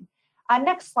sharing.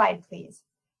 Next slide, please.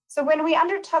 So when we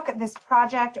undertook this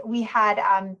project, we had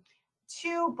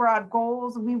two broad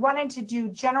goals. We wanted to do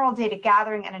general data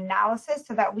gathering and analysis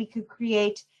so that we could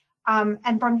create,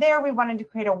 and from there we wanted to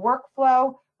create a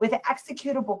workflow with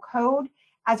executable code,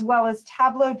 as well as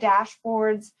Tableau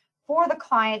dashboards for the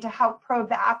client to help probe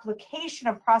the application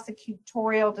of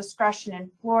prosecutorial discretion in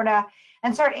Florida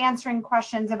and start answering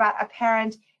questions about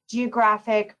apparent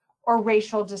geographic or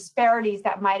racial disparities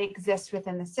that might exist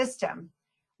within the system.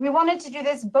 We wanted to do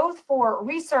this both for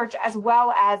research as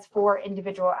well as for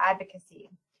individual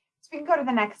advocacy. So we can go to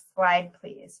the next slide,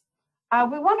 please.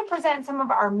 We want to present some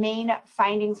of our main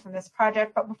findings from this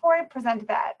project, but before I present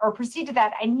that or proceed to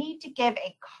that, I need to give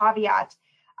a caveat.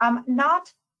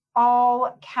 Not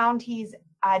all counties'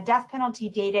 death penalty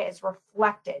data is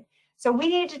reflected. So we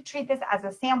need to treat this as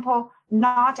a sample,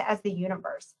 not as the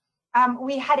universe.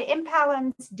 We had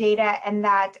imbalanced data, and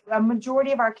that a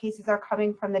majority of our cases are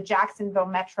coming from the Jacksonville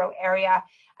metro area,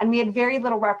 and we had very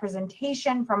little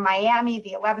representation from Miami,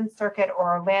 the 11th Circuit,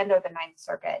 or Orlando, the 9th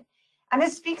Circuit. And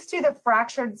this speaks to the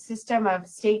fractured system of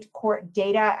state court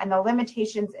data and the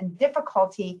limitations and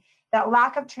difficulty that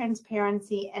lack of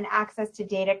transparency and access to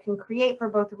data can create for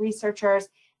both researchers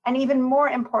and, even more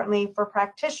importantly, for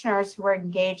practitioners who are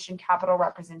engaged in capital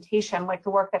representation, like the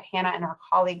work that Hannah and her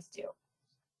colleagues do.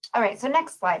 All right, so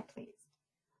next slide, please.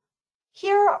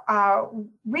 Here,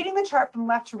 reading the chart from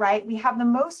left to right, we have the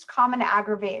most common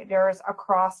aggravators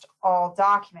across all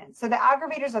documents. So the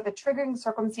aggravators are the triggering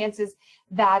circumstances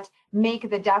that make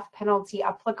the death penalty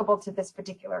applicable to this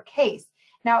particular case.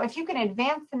 Now, if you can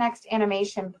advance the next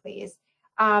animation, please,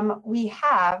 we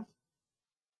have,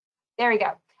 there we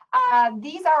go.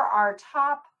 These are our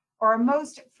top or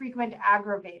most frequent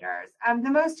aggravators. The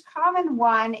most common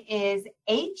one is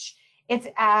H. It's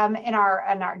in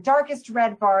our darkest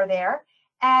red bar there,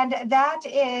 and that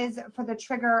is for the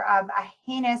trigger of a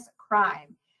heinous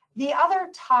crime. The other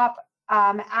top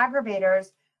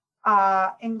aggravators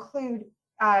include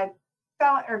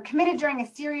committed during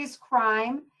a serious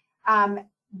crime,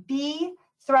 B,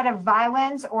 threat of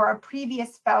violence or a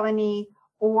previous felony,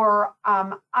 or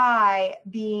I,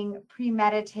 being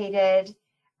premeditated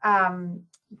and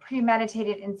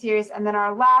serious. And then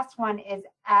our last one is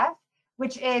F,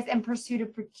 which is in pursuit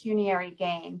of pecuniary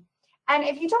gain. And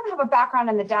if you don't have a background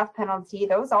in the death penalty,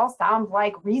 those all sound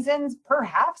like reasons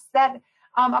perhaps that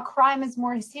a crime is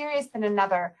more serious than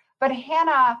another. But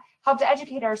Hannah helped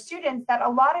educate our students that a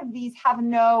lot of these have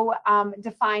no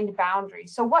defined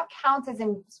boundaries. So what counts as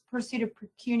in pursuit of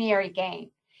pecuniary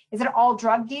gain? Is it all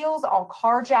drug deals, all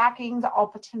carjackings, all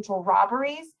potential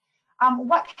robberies?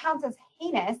 What counts as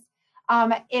heinous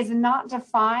is not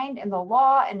defined in the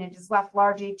law, and it is left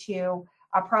largely to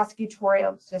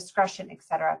prosecutorial discretion,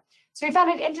 etc. So we found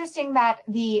it interesting that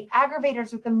the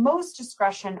aggravators with the most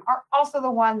discretion are also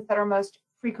the ones that are most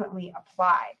frequently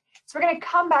applied. So we're going to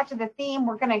come back to the theme.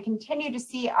 We're going to continue to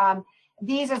see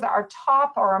these as our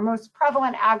top or our most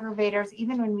prevalent aggravators,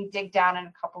 even when we dig down in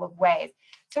a couple of ways.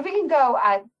 So if we can go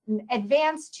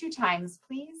advance 2 times,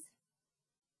 please.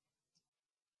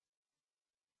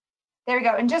 There we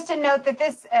go. And just to note that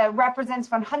this represents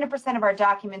 100% of our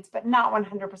documents, but not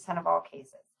 100% of all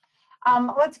cases.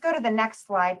 Let's go to the next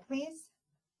slide, please.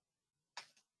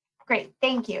 Great,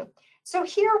 thank you. So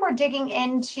here we're digging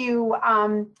into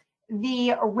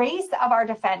the race of our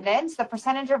defendants, the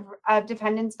percentage of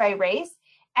defendants by race.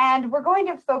 And we're going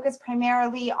to focus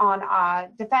primarily on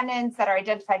defendants that are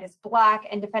identified as Black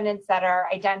and defendants that are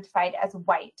identified as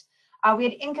white. We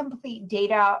had incomplete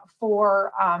data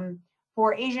for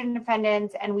Asian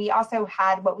defendants, and we also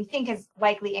had what we think is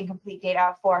likely incomplete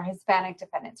data for Hispanic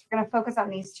defendants. We're going to focus on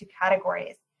these 2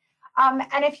 categories.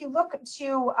 And if you look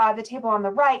to the table on the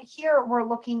right, here we're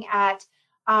looking at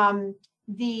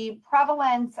the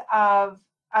prevalence of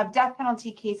death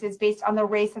penalty cases based on the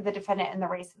race of the defendant and the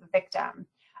race of the victim.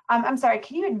 I'm sorry,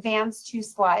 can you advance two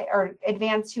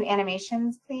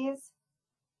animations, please?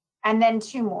 And then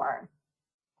 2 more.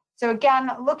 So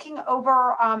again, looking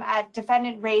over at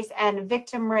defendant race and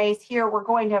victim race, here we're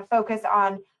going to focus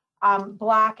on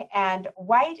Black and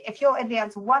white. If you'll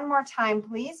advance 1 more time,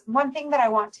 please. One thing that I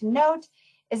want to note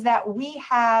is that we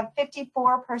have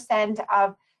 54%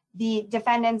 of the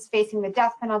defendants facing the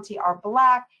death penalty are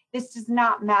Black. This does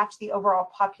not match the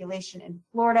overall population in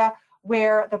Florida,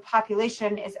 where the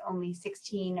population is only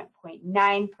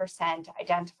 16.9%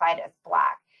 identified as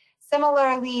Black.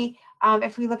 Similarly,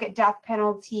 if we look at death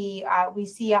penalty, we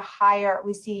see higher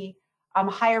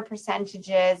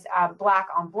percentages Black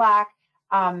on Black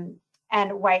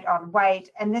and white on white,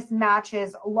 and this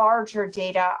matches larger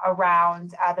data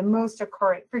around the most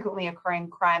frequently occurring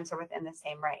crimes are within the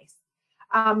same race.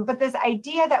 But this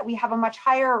idea that we have a much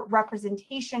higher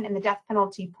representation in the death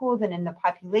penalty pool than in the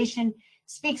population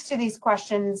speaks to these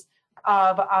questions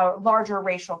of larger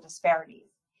racial disparities.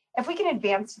 If we can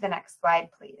advance to the next slide,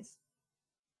 please.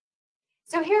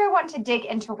 So here I want to dig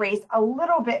into race a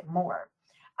little bit more.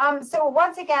 So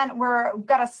once again, we've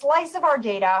got a slice of our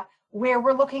data where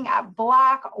we're looking at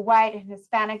Black, white, and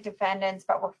Hispanic defendants,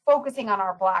 but we're focusing on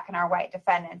our Black and our white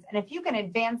defendants. And if you can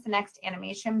advance the next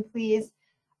animation, please.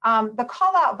 The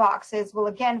call-out boxes will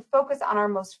again focus on our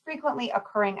most frequently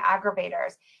occurring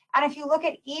aggravators. And if you look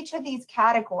at each of these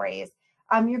categories,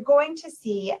 you're going to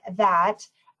see that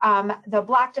the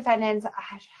Black defendants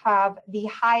have the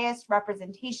highest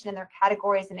representation in their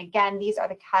categories. And again, these are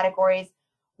the categories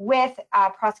with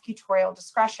prosecutorial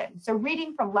discretion. So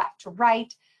reading from left to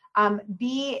right,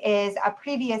 B is a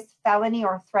previous felony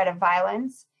or threat of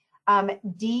violence.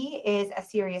 D is a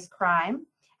serious crime.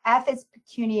 F is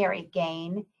pecuniary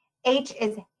gain. H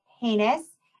is heinous.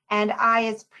 And I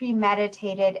is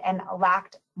premeditated and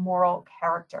lacked moral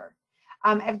character.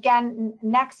 Again,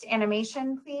 next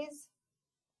animation, please.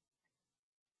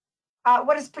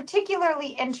 What is particularly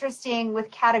interesting with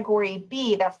category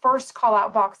B, the first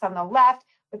call-out box on the left,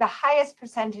 with the highest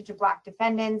percentage of Black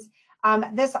defendants,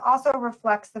 this also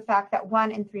reflects the fact that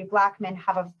 1 in 3 Black men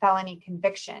have a felony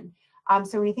conviction.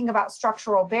 So when you think about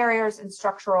structural barriers and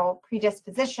structural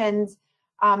predispositions,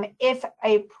 if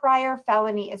a prior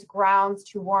felony is grounds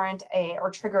to warrant or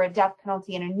trigger a death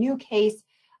penalty in a new case,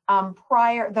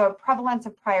 the prevalence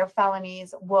of prior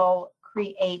felonies will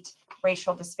create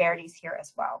racial disparities here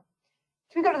as well.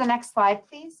 Can we go to the next slide,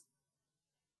 please?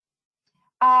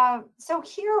 So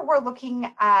here we're looking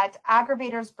at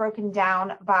aggravators broken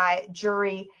down by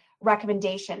jury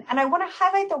recommendation. And I want to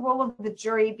highlight the role of the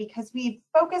jury because we've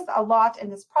focused a lot in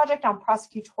this project on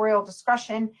prosecutorial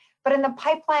discretion, but in the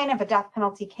pipeline of a death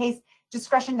penalty case,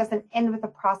 discretion doesn't end with the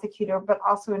prosecutor, but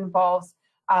also involves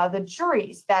the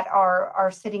juries that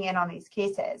are sitting in on these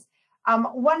cases.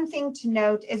 One thing to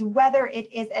note is whether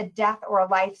it is a death or a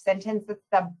life sentence. That's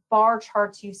the bar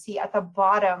charts you see at the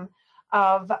bottom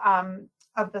of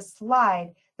the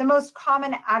slide. The most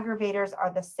common aggravators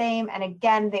are the same, and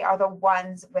again, they are the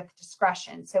ones with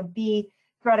discretion. So B,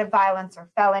 threat of violence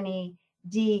or felony.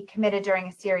 D, committed during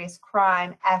a serious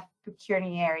crime. F,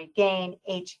 pecuniary gain.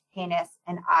 H, heinous.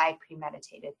 And I,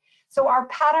 premeditated. So our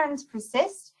patterns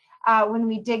persist when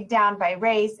we dig down by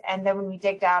race, and then when we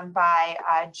dig down by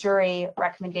jury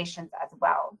recommendations as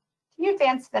well. Can you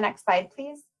advance to the next slide,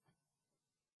 please?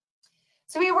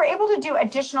 So we were able to do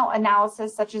additional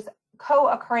analysis, such as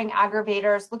co-occurring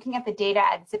aggravators, looking at the data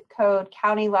at zip code,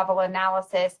 county level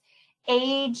analysis,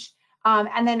 age,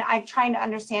 and then I'm trying to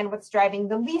understand what's driving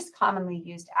the least commonly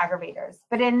used aggravators.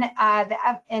 But in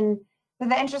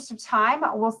the interest of time,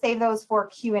 we'll save those for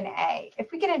Q&A.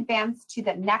 If we can advance to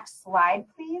the next slide,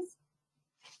 please.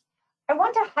 I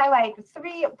want to highlight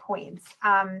 3 points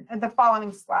the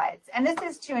following slides. And this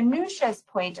is to Anusha's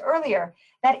point earlier,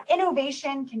 that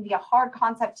innovation can be a hard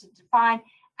concept to define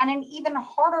and an even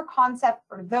harder concept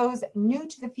for those new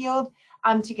to the field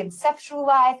to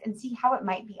conceptualize and see how it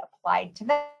might be applied to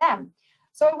them.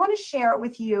 So I want to share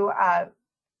with you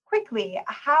quickly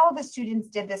how the students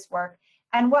did this work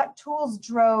and what tools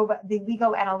drove the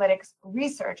legal analytics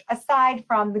research, aside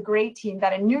from the great team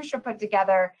that Anusha put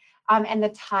together and the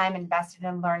time invested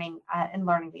in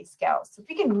learning these skills. So if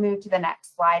we can move to the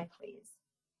next slide, please.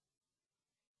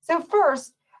 So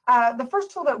first, the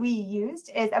first tool that we used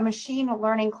is a machine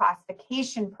learning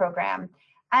classification program.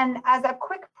 And as a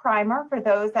quick primer for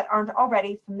those that aren't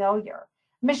already familiar,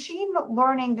 machine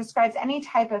learning describes any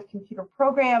type of computer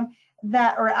program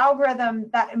or algorithm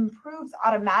that improves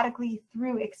automatically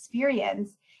through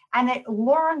experience, and it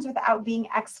learns without being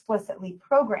explicitly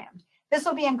programmed. This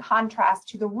will be in contrast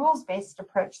to the rules-based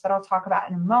approach that I'll talk about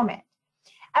in a moment.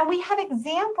 And we have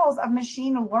examples of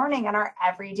machine learning in our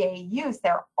everyday use.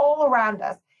 They're all around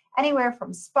us, anywhere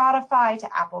from Spotify to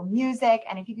Apple Music.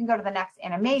 And if you can go to the next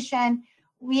animation,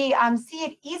 we see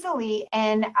it easily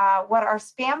in what our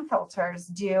spam filters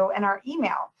do in our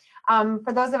email.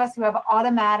 For those of us who have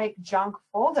automatic junk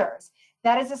folders,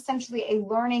 that is essentially a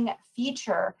learning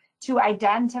feature to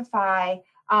identify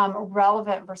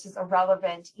relevant versus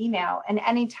irrelevant email. And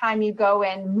anytime you go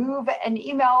and move an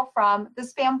email from the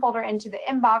spam folder into the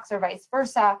inbox or vice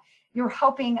versa, you're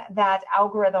helping that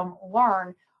algorithm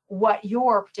learn what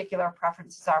your particular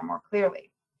preferences are more clearly.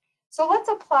 So let's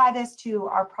apply this to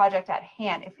our project at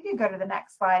hand. If we could go to the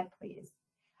next slide, please.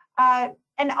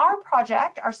 In our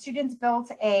project, our students built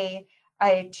a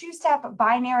two-step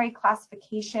binary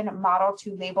classification model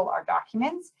to label our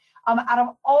documents. Out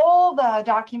of all the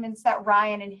documents that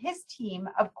Ryan and his team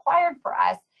acquired for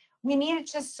us, we needed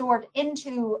to sort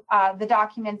into the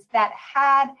documents that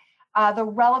had the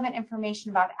relevant information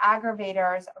about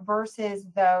aggravators versus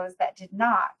those that did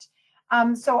not.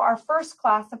 So our first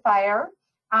classifier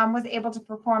was able to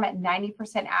perform at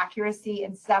 90% accuracy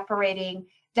in separating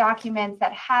documents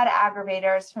that had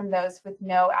aggravators from those with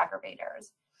no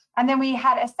aggravators. And then we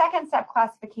had a second step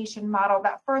classification model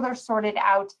that further sorted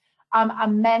out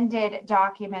amended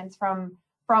documents from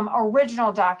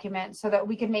original documents so that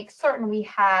we could make certain we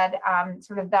had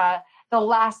sort of the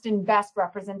last and best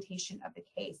representation of the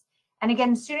case. And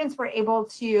again, students were able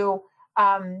to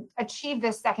achieve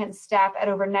this second step at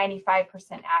over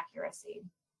 95% accuracy.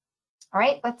 All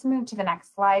right, let's move to the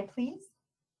next slide, please.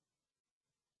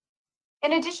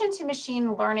 In addition to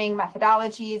machine learning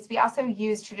methodologies, we also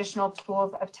use traditional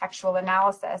tools of textual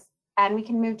analysis. And we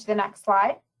can move to the next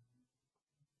slide.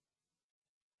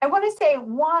 I want to say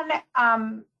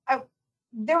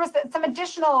there was some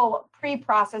additional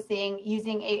pre-processing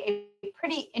using a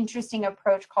pretty interesting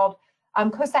approach called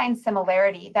cosine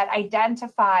similarity that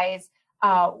identifies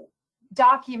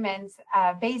documents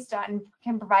based on,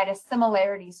 can provide a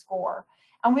similarity score.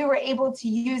 And we were able to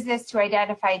use this to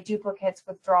identify duplicates,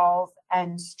 withdrawals,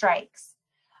 and strikes.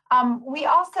 We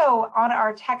also, on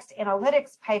our text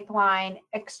analytics pipeline,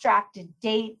 extracted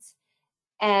dates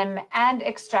and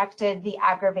extracted the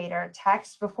aggravator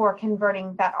text before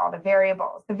converting that all to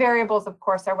variables. The variables, of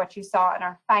course, are what you saw in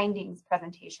our findings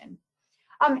presentation.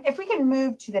 If we can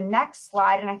move to the next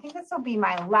slide, and I think this will be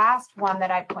my last one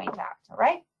that I point out, all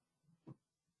right?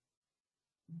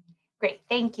 Great,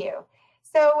 thank you.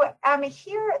 So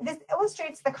here, this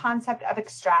illustrates the concept of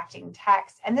extracting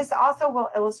text, and this also will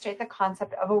illustrate the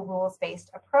concept of a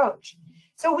rules-based approach.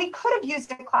 So we could have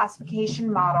used a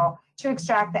classification model to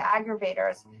extract the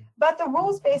aggravators, but the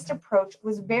rules-based approach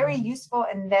was very useful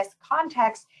in this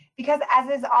context because, as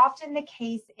is often the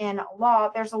case in law,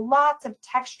 there's lots of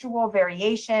textual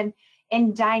variation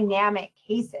in dynamic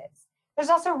cases. There's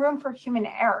also room for human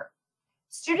error.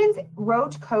 Students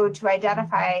wrote code to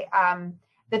identify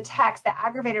the text, the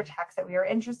aggravator text that we are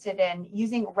interested in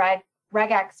using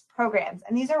regex programs,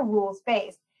 and these are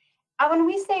rules-based. And when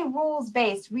we say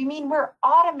rules-based, we mean we're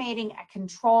automating a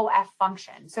control F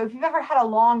function. So if you've ever had a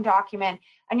long document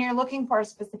and you're looking for a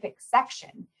specific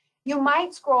section, you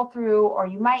might scroll through, or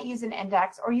you might use an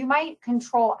index, or you might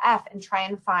control F and try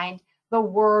and find the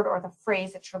word or the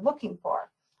phrase that you're looking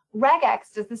for.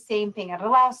 Regex does the same thing. It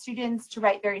allows students to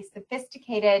write very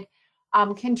sophisticated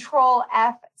control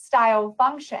F style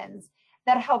functions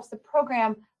that helps the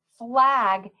program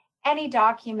flag any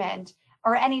document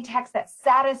or any text that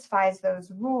satisfies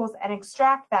those rules and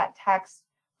extract that text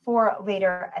for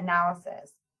later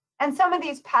analysis. And some of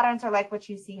these patterns are like what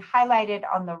you see highlighted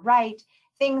on the right.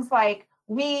 Things like,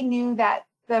 we knew that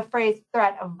the phrase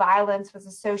threat of violence was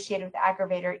associated with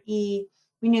aggravator E.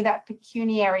 We knew that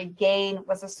pecuniary gain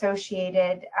was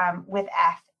associated with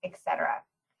F, etc.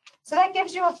 So that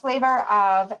gives you a flavor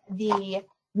of the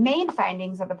main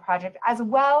findings of the project, as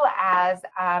well as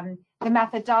the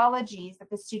methodologies that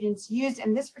the students used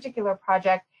in this particular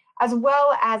project, as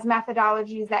well as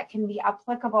methodologies that can be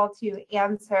applicable to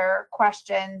answer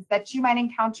questions that you might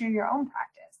encounter in your own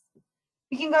practice.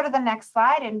 We can go to the next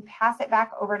slide and pass it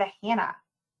back over to Hannah.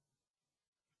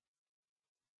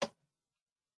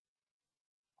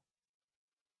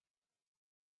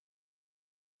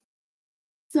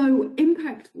 So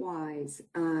impact-wise,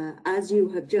 as you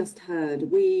have just heard,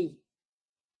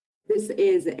 this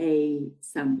is a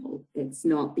sample, it's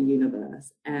not the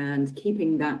universe. And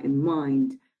keeping that in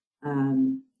mind,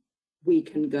 we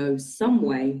can go some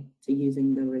way to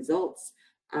using the results.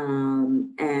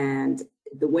 And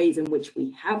the ways in which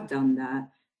we have done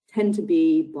that tend to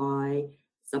be by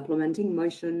supplementing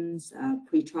motions,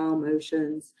 pre-trial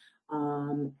motions,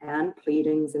 and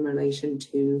pleadings in relation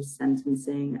to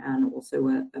sentencing, and also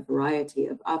a variety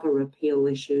of other appeal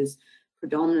issues,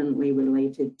 predominantly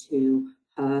related to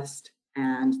Hearst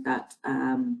and that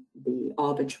the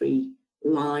arbitrary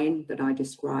line that I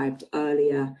described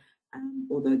earlier,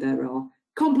 although there are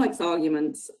complex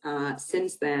arguments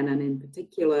since then, and in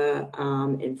particular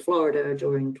in Florida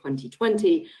during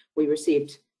 2020, we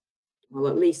received, well,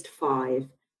 at least 5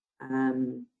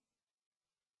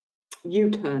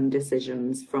 U-turn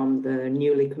decisions from the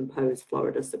newly composed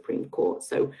Florida Supreme Court,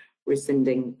 so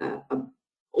rescinding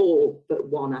all but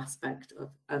one aspect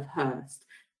of Hearst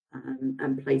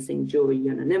and placing jury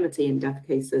unanimity in death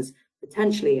cases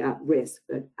potentially at risk.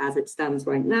 But as it stands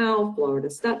right now, Florida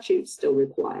statute still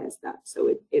requires that.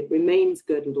 So it remains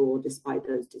good law despite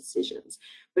those decisions.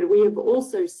 But we have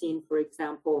also seen, for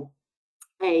example,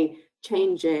 a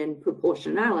change in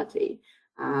proportionality.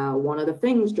 One of the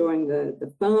things during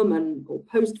the Furman or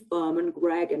post-Furman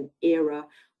Gregan era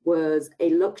was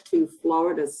a look to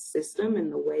Florida's system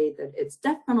in the way that its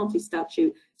death penalty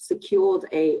statute secured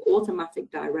a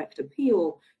automatic direct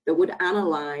appeal that would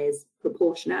analyze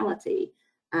proportionality.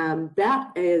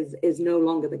 That is no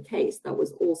longer the case. That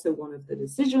was also one of the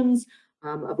decisions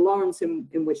of Lawrence in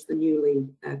which the newly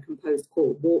composed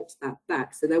court walked that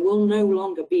back. So there will no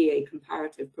longer be a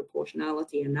comparative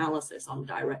proportionality analysis on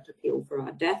direct appeal for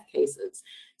our death cases.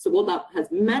 So what that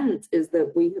has meant is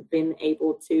that we have been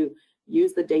able to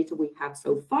use the data we have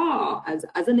so far as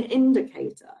an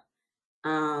indicator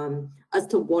as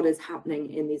to what is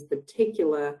happening in these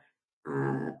particular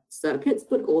circuits,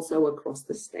 but also across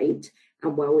the state,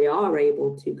 and where we are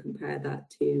able to compare that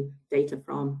to data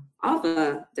from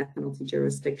other death penalty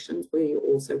jurisdictions, we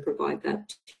also provide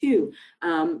that too.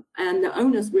 And the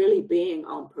onus really being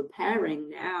on preparing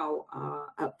now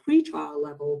at pre-trial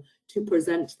level to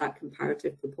present that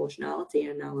comparative proportionality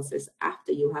analysis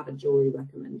after you have a jury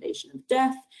recommendation of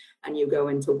death, and you go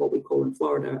into what we call in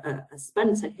Florida a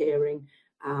Spencer hearing,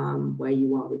 where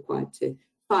you are required to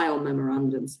file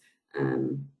memorandums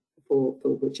for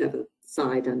whichever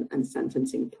side and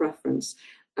sentencing preference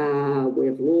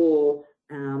with law,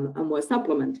 and we're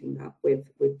supplementing that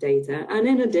with data. And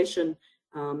in addition,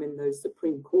 in those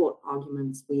Supreme Court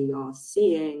arguments, we are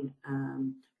seeing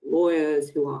lawyers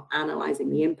who are analyzing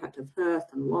the impact of Hearst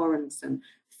and Lawrence and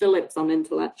Phillips on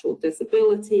intellectual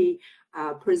disability,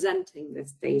 presenting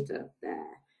this data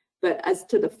there. But as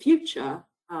to the future,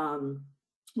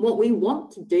 what we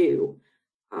want to do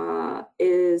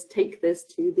is take this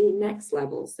to the next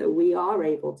level. So we are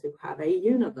able to have a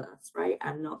universe, right?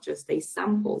 And not just a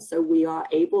sample. So we are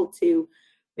able to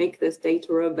make this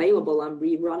data available and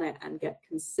rerun it and get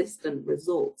consistent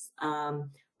results.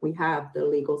 We have the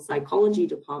legal psychology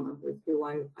department with who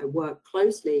I work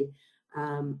closely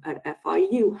at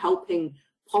FIU, helping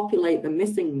populate the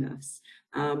missingness,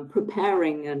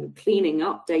 preparing and cleaning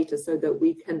up data so that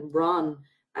we can run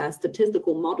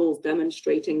statistical models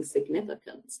demonstrating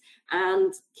significance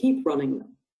and keep running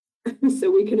them so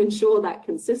we can ensure that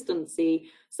consistency.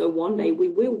 So one day we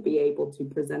will be able to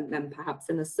present them perhaps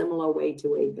in a similar way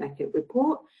to a Beckett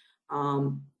report.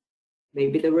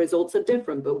 Maybe the results are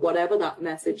different, but whatever that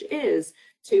message is,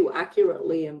 to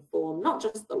accurately inform not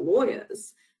just the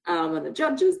lawyers and the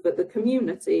judges, but the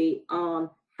community on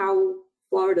how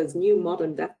Florida's new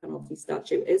modern death penalty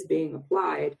statute is being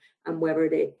applied and whether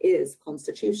it is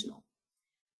constitutional.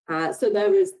 So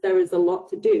there is a lot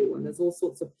to do, and there's all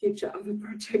sorts of future other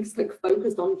projects that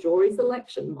focus on jury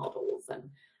selection models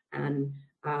and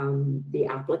the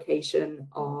application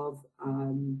of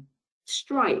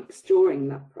strikes during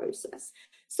that process.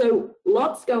 So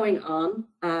lots going on,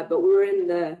 but we're in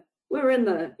the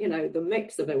the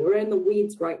mix of it. We're in the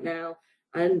weeds right now,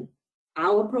 and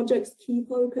our project's key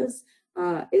focus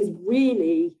is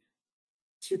really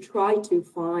to try to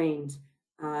find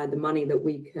the money that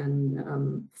we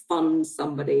can fund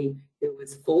somebody who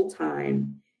is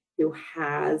full-time, who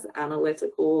has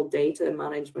analytical data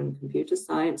management, computer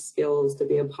science skills to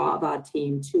be a part of our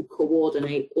team to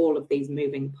coordinate all of these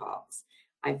moving parts.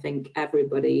 I think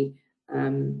everybody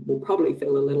will probably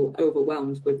feel a little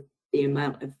overwhelmed with the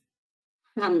amount of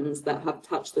hands that have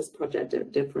touched this project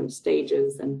at different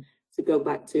stages. And to go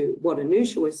back to what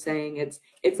Anusha was saying,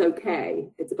 it's okay.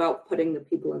 It's about putting the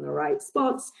people in the right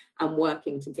spots and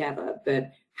working together,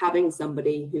 but having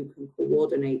somebody who can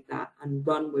coordinate that and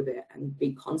run with it and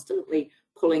be constantly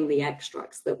pulling the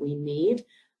extracts that we need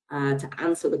to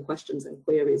answer the questions and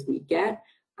queries we get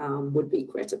would be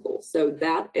critical. So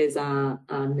that is our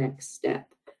next step.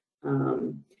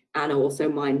 And also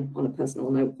mine, on a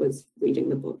personal note, was reading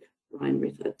the book Ryan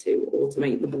referred to,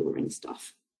 Automate the Boring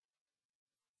Stuff.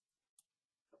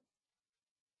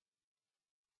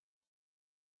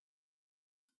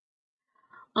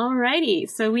 All righty,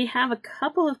 so we have a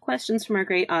couple of questions from our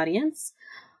great audience.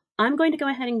 I'm going to go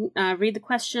ahead and read the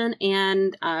question,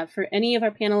 and for any of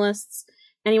our panelists,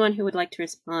 anyone who would like to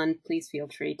respond, please feel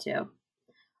free to.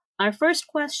 Our first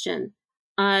question,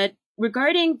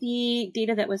 regarding the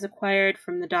data that was acquired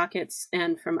from the dockets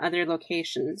and from other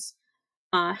locations,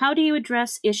 how do you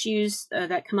address issues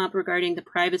that come up regarding the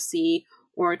privacy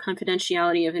or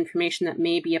confidentiality of information that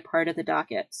may be a part of the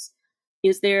dockets?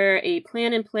 Is there a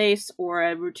plan in place or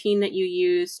a routine that you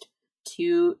used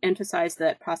to emphasize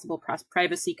that possible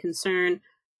privacy concern?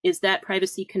 Is that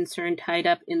privacy concern tied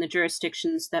up in the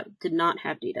jurisdictions that did not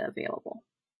have data available?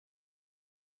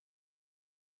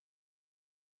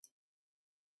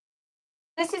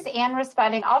 This is Anne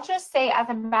responding. I'll just say, as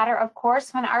a matter of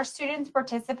course, when our students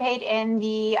participate in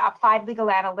the Applied Legal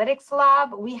Analytics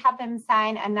Lab, we have them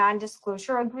sign a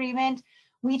non-disclosure agreement.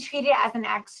 We treat it as an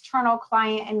external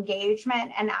client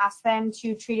engagement and ask them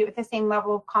to treat it with the same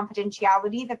level of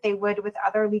confidentiality that they would with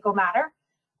other legal matter.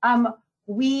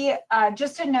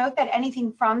 Just to note that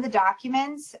anything from the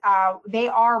documents, they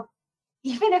are,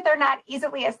 even if they're not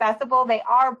easily accessible, they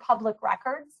are public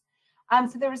records.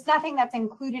 So there was nothing that's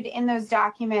included in those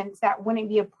documents that wouldn't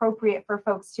be appropriate for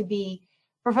folks to be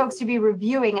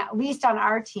reviewing, at least on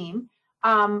our team.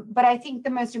 But I think the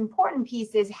most important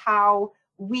piece is how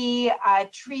we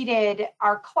treated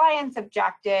our clients'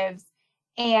 objectives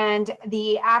and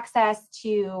the access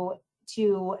to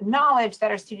knowledge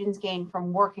that our students gain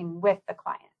from working with the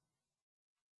client.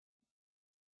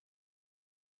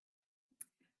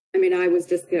 I mean, I was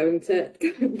just going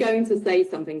to say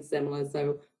something similar.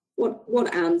 So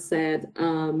what Anne said,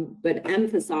 but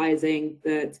emphasizing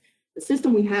that the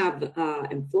system we have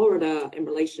in Florida in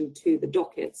relation to the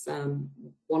dockets,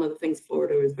 one of the things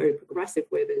Florida is very progressive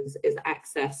with is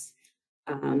access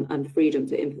and freedom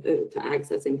to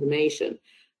access information.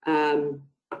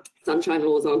 Sunshine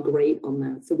laws are great on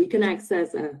that. So we can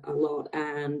access a lot,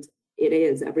 and it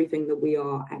is everything that we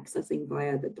are accessing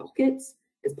via the dockets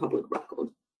is public record.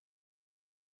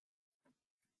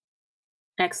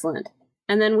 Excellent.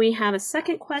 And then we have a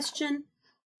second question.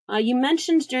 You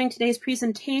mentioned during today's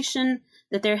presentation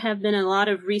that there have been a lot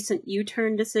of recent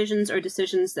U-turn decisions or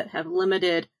decisions that have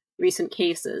limited recent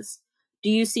cases. Do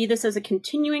you see this as a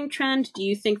continuing trend? Do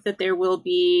you think that there will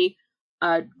be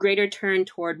a greater turn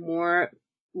toward more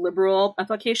liberal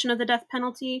application of the death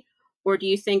penalty? Or do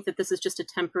you think that this is just a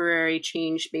temporary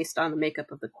change based on the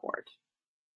makeup of the court?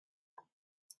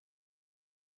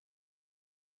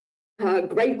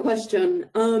 Great question.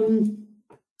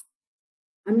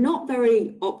 I'm not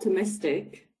very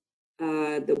optimistic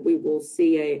that we will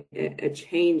see a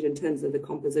change in terms of the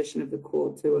composition of the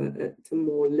court to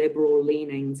more liberal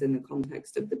leanings in the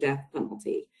context of the death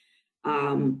penalty.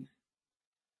 I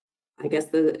guess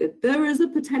there is a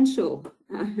potential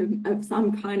of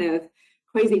some kind of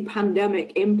crazy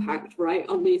pandemic impact, right,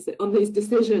 on these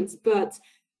decisions, but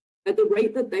at the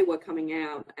rate that they were coming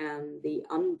out and the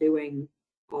undoing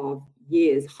of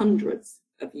years, hundreds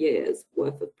of years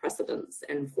worth of precedents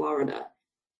in Florida,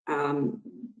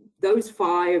 those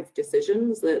 5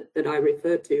 decisions that I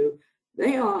referred to,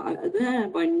 they're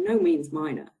by no means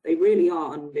minor. They really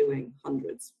are undoing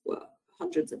hundreds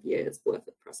of years worth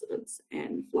of precedents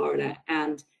in Florida,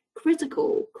 and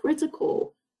critical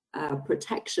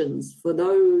protections for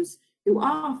those who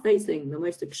are facing the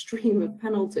most extreme of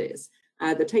penalties,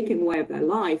 the taking away of their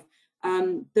life,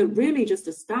 that really just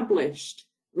established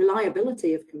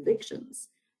reliability of convictions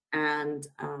and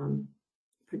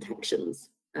protections,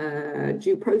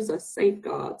 due process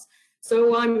safeguards.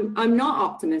 So I'm not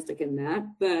optimistic in that,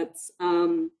 but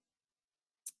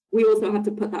we also have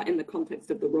to put that in the context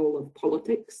of the role of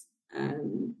politics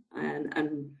and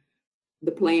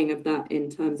the playing of that in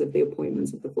terms of the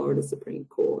appointments of the Florida Supreme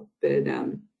Court. But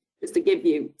just to give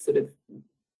you sort of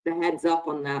the heads up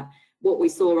on that, what we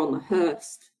saw on the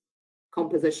Hearst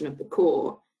composition of the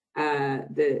court,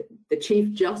 the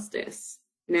Chief Justice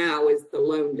now is the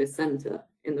lone dissenter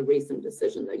in the recent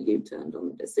decision that U-turned on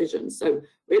the decision. So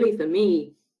really for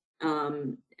me,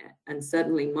 and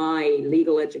certainly my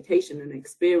legal education and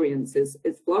experience is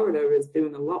Florida is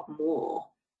doing a lot more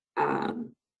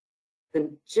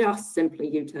than just simply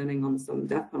U-turning on some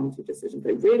death penalty decisions.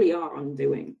 They really are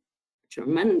undoing a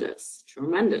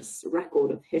tremendous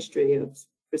record of history of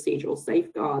procedural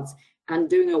safeguards and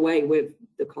doing away with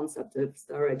the concept of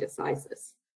stare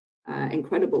decisis,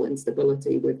 incredible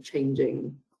instability with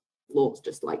changing laws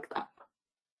just like that.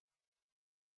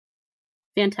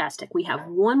 Fantastic. We have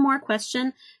one more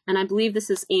question, and I believe this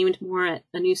is aimed more at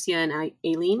Anusia and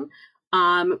Aileen.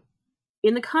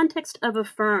 In the context of a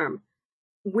firm,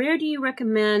 where do you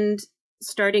recommend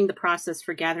starting the process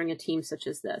for gathering a team such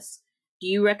as this? Do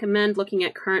you recommend looking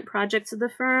at current projects of the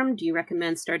firm? Do you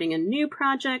recommend starting a new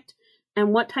project?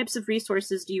 And what types of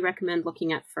resources do you recommend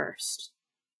looking at first?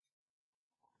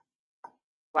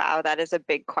 Wow, that is a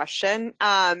big question.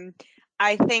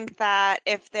 I think that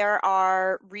if there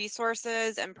are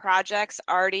resources and projects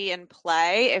already in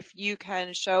play, if you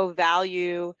can show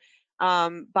value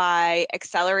by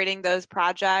accelerating those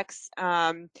projects,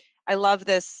 I love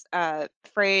this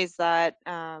phrase that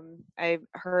I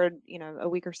heard, a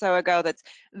week or so ago, that's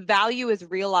value is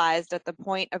realized at the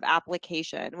point of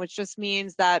application, which just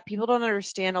means that people don't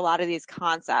understand a lot of these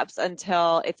concepts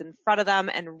until it's in front of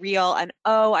them and real and,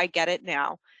 oh, I get it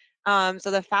now. So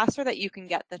the faster that you can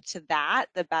get to that,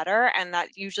 the better. And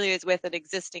that usually is with an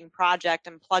existing project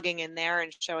and plugging in there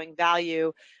and showing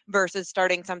value versus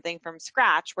starting something from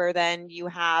scratch, where then you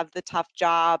have the tough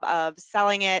job of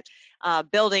selling it,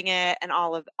 building it,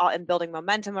 and building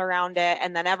momentum around it.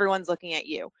 And then everyone's looking at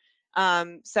you.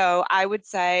 So I would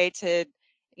say to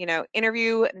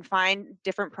interview and find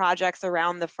different projects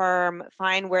around the firm,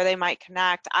 find where they might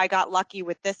connect. I got lucky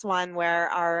with this one where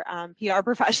our PR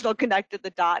professional connected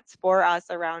the dots for us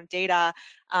around data,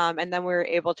 and then we were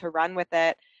able to run with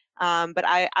it. But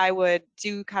I would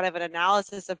do kind of an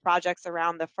analysis of projects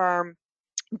around the firm,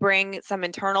 bring some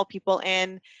internal people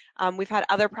in. We've had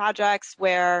other projects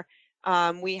where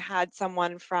we had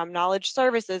someone from knowledge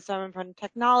services, someone from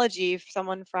technology,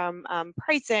 someone from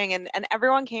pricing, and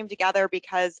everyone came together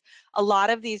because a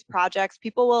lot of these projects,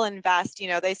 people will invest,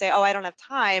 they say, oh, I don't have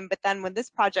time. But then when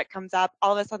this project comes up,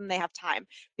 all of a sudden they have time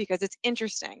because it's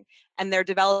interesting and they're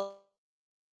developing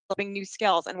new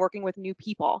skills and working with new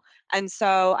people. And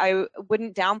so I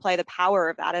wouldn't downplay the power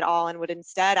of that at all, and would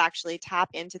instead actually tap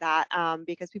into that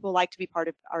because people like to be part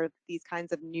of these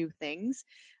kinds of new things.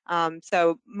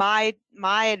 So my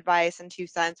advice and 2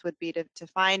 cents would be to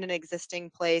find an existing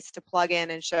place to plug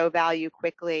in and show value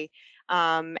quickly,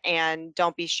 and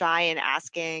don't be shy in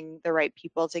asking the right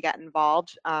people to get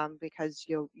involved, because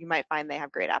you might find they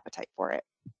have great appetite for it.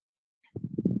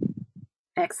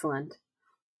 Excellent.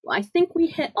 Well, I think we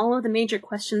hit all of the major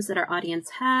questions that our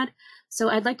audience had. So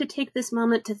I'd like to take this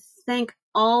moment to thank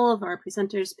all of our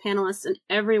presenters, panelists, and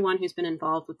everyone who's been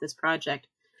involved with this project.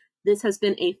 This has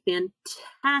been a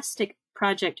fantastic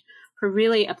project for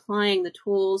really applying the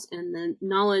tools and the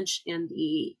knowledge and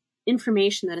the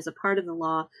information that is a part of the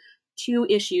law to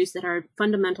issues that are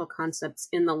fundamental concepts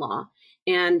in the law.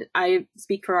 And I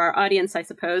speak for our audience, I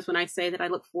suppose, when I say that I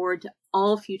look forward to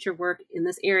all future work in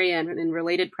this area and in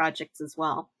related projects as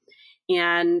well.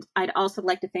 And I'd also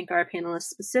like to thank our panelists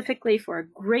specifically for a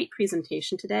great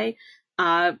presentation today.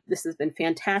 This has been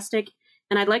fantastic.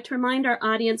 And I'd like to remind our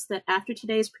audience that after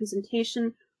today's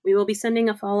presentation, we will be sending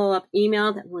a follow-up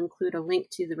email that will include a link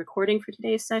to the recording for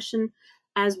today's session,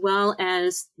 as well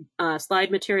as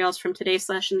slide materials from today's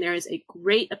session. There is a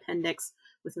great appendix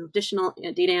with additional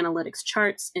data analytics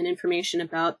charts and information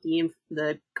about the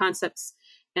concepts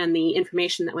and the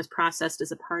information that was processed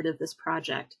as a part of this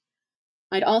project.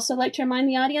 I'd also like to remind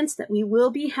the audience that we will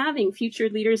be having future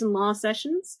Leaders in Law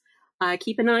sessions.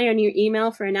 Keep an eye on your email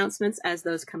for announcements as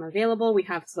those come available. We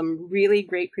have some really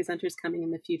great presenters coming in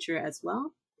the future as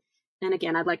well. And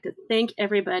again, I'd like to thank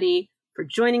everybody for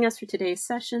joining us for today's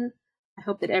session. I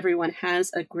hope that everyone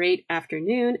has a great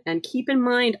afternoon, and keep in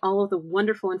mind all of the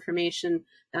wonderful information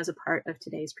that was a part of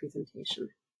today's presentation.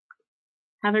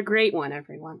 Have a great one,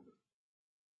 everyone.